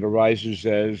 or it arises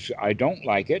as I don't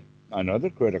like it, another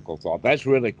critical thought. That's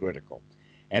really critical.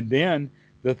 And then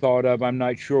the thought of I'm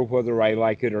not sure whether I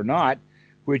like it or not,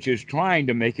 which is trying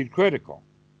to make it critical.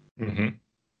 Hmm.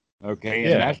 Okay, and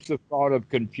Yeah. that's the thought of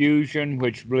confusion,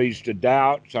 which leads to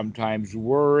doubt, sometimes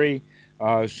worry,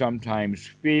 sometimes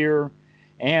fear.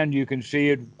 And you can see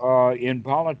it in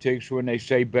politics when they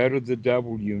say, better the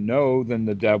devil you know than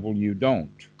the devil you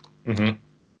don't, Hmm.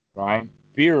 right?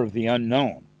 Fear of the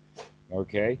unknown,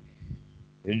 okay?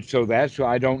 And so that's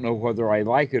why I don't know whether I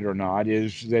like it or not,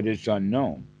 is that it's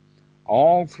unknown.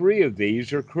 All three of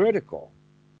these are critical.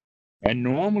 And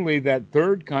normally, that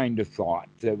third kind of thought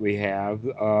that we have,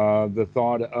 the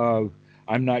thought of,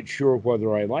 I'm not sure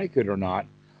whether I like it or not,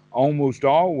 almost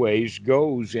always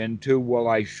goes into, well,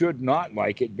 I should not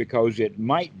like it because it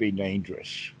might be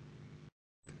dangerous.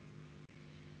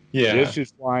 Yeah. This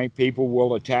is why people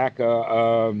will attack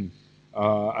a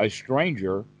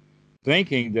stranger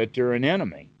thinking that they're an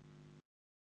enemy,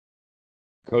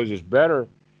 because it's better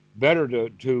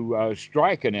to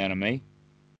strike an enemy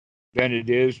than it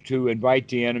is to invite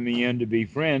the enemy in to be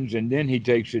friends, and then he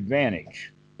takes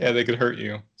advantage. Yeah, they could hurt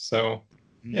you. So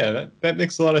Yeah, that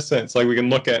makes a lot of sense. Like we can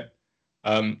look at,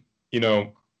 you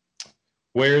know,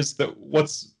 what's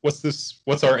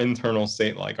our internal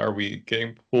state like? Are we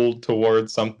getting pulled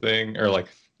towards something, or like,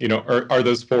 are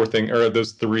those four things, or are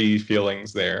those three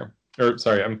feelings there? Or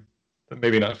sorry, I'm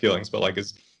maybe not feelings, but like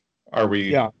are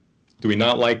we, Yeah, do we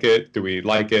not like it? Do we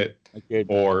like it? okay.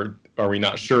 Or are we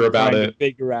not sure about Trying to it?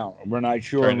 figure out. We're not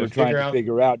sure, Trying and to we're trying figure to out.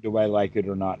 figure out, do I like it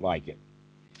or not like it?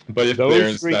 But if Those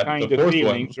there's three that, the kind of fourth one,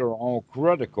 feelings are all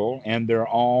critical and they're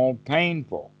all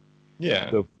painful. yeah,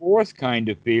 The fourth kind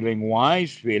of feeling,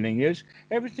 wise feeling, is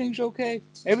everything's okay.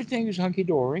 Everything is hunky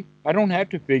dory. I don't have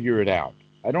to figure it out.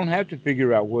 I don't have to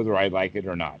figure out whether I like it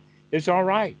or not. It's all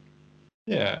right.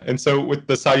 yeah. And so with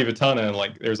the Satipatthana,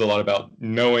 like there's a lot about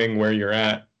knowing where you're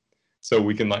at, so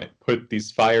we can like put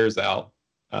these fires out.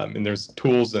 And there's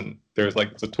tools, and there's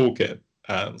like it's a toolkit.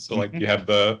 So like Hmm. you have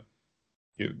the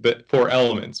four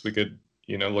elements. We could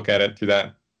look at it through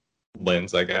that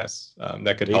lens, I guess.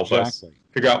 That could help us Exactly.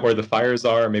 figure out where the fires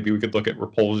are. Maybe we could look at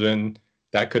repulsion.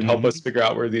 That could help us Hmm. figure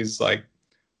out where these like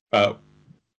uh,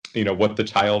 what the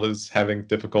child is having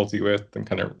difficulty with, and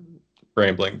kind of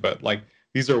rambling, but like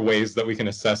these are ways that we can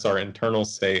assess our internal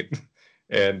state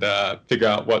and figure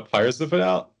out what fires to put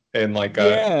out, and like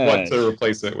what to Yes.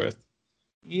 replace it with.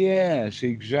 Yes,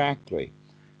 exactly.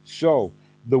 So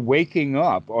the waking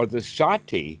up, or the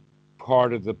sati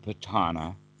part of the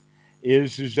patana,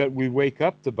 is that we wake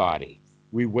up the body.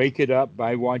 We wake it up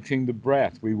by watching the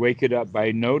breath. We wake it up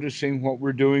by noticing what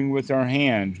we're doing with our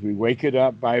hands. We wake it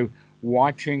up by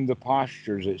watching the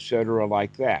postures, etc.,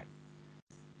 like that.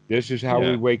 This is how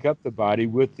we Yeah, wake up the body,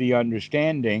 with the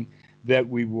understanding that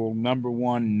we will, number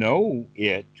one, know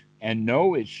it and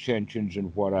know its tensions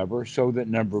and whatever, so that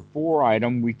number four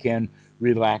item, we can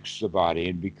relax the body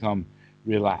and become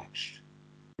relaxed.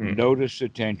 mm. Notice the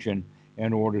tension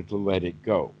in order to let it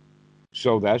go.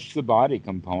 So that's the body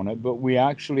component, but we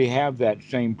actually have that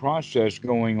same process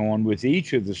going on with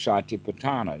each of the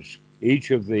satipattanas,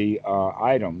 each of the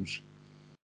items,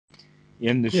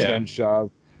 in the Yeah, sense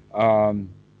of, um,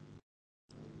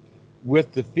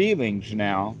 with the feelings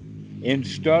now,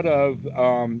 instead of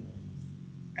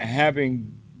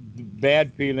having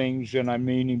bad feelings, and I'm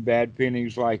meaning bad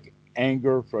feelings like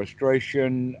anger,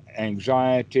 frustration,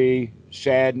 anxiety,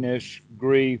 sadness,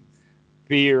 grief,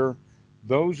 fear,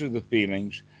 those are the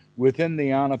feelings. Within the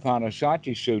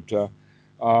Anapanasati Sutta,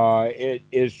 it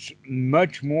is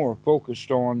much more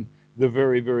focused on the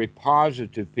very, very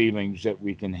positive feelings that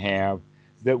we can have,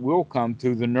 that will come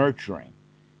through the nurturing.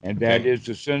 And that okay. is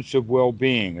a sense of well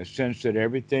being, a sense that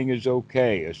everything is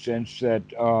okay, a sense that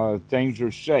things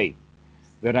are safe,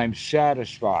 that I'm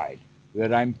satisfied,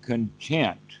 that I'm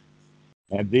content.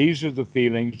 And these are the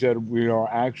feelings that we are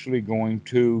actually going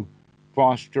to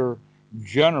foster,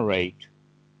 generate,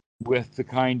 with the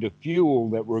kind of fuel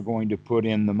that we're going to put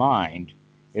in the mind,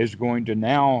 is going to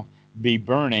now be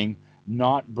burning,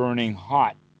 not burning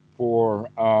hot for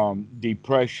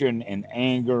depression and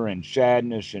anger and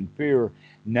sadness and fear.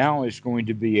 Now it's going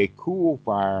to be a cool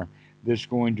fire that's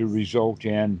going to result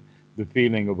in the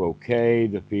feeling of okay,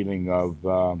 the feeling of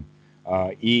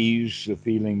ease, the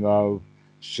feeling of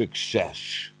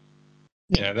success.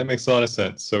 Yeah, that makes a lot of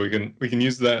sense. So we can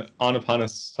use that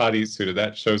Anapanasati Sutta.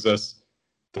 That shows us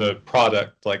the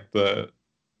product, like the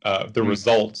Mhm.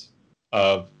 result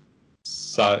of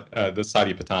the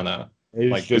Satipatthana,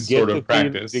 Is like to this sort get the of feel,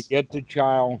 to practice. get the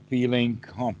child feeling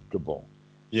comfortable,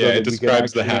 so Yeah, it that we can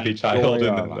describes the actually happy child, enjoy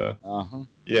and our then life. Uh-huh.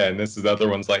 yeah, and this is the other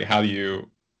one's like, how do you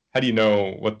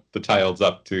know what the child's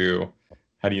up to?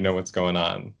 How do you know what's going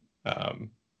on?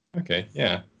 Um, okay,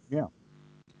 yeah, Yeah.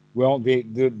 Well,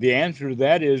 the answer to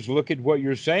that is, look at what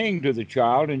you're saying to the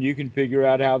child, and you can figure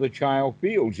out how the child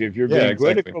feels. If you're yeah, being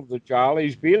exactly. critical of the child,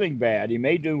 he's feeling bad. He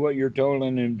may do what you're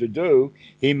telling him to do.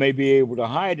 He may be able to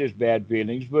hide his bad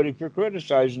feelings, but if you're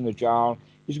criticizing the child,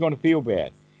 he's going to feel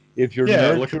bad. If you're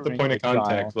Yeah, look at the nurturing point the of child,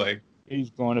 contact. Like, he's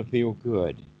going to feel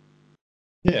good.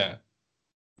 yeah,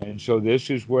 And so this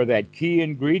is where that key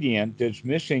ingredient that's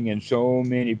missing in so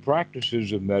many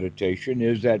practices of meditation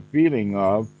is that feeling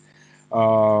of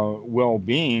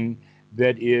well-being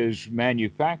that is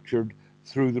manufactured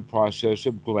through the process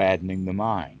of gladdening the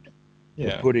mind, of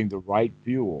yeah, putting the right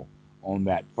fuel on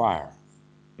that fire.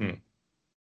 mm.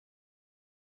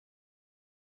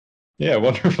 Yeah,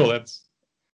 wonderful. That's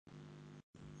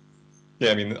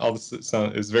yeah. I mean, all this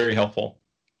sound is very helpful.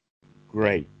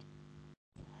 Great.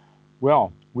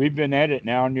 Well, we've been at it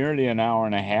now nearly an hour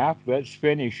and a half. Let's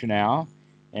finish now,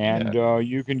 Yeah, and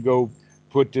you can go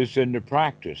put this into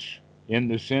practice, in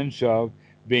the sense of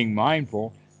being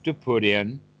mindful to put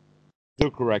in the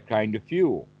correct kind of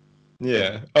fuel.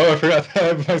 Yeah. Oh, I forgot that I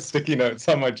have my sticky notes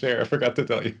on my chair. I forgot to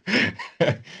tell you.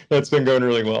 That's been going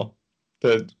really well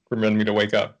to remind me to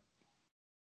wake up.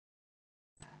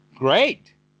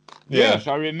 Great. Yeah. Yes,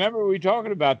 I remember we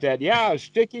talking about that. Yeah, a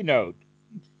sticky note.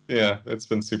 Yeah, it's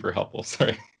been super helpful.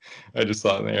 Sorry. I just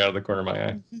saw it there out of the corner of my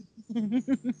eye.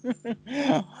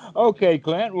 Okay,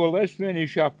 Clint. Well, let's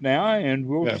finish up now, and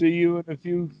we'll Yeah. see you in a Yeah,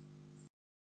 few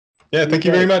thank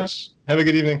you very days. much. Have a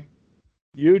good evening.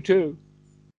 You too.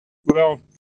 Well,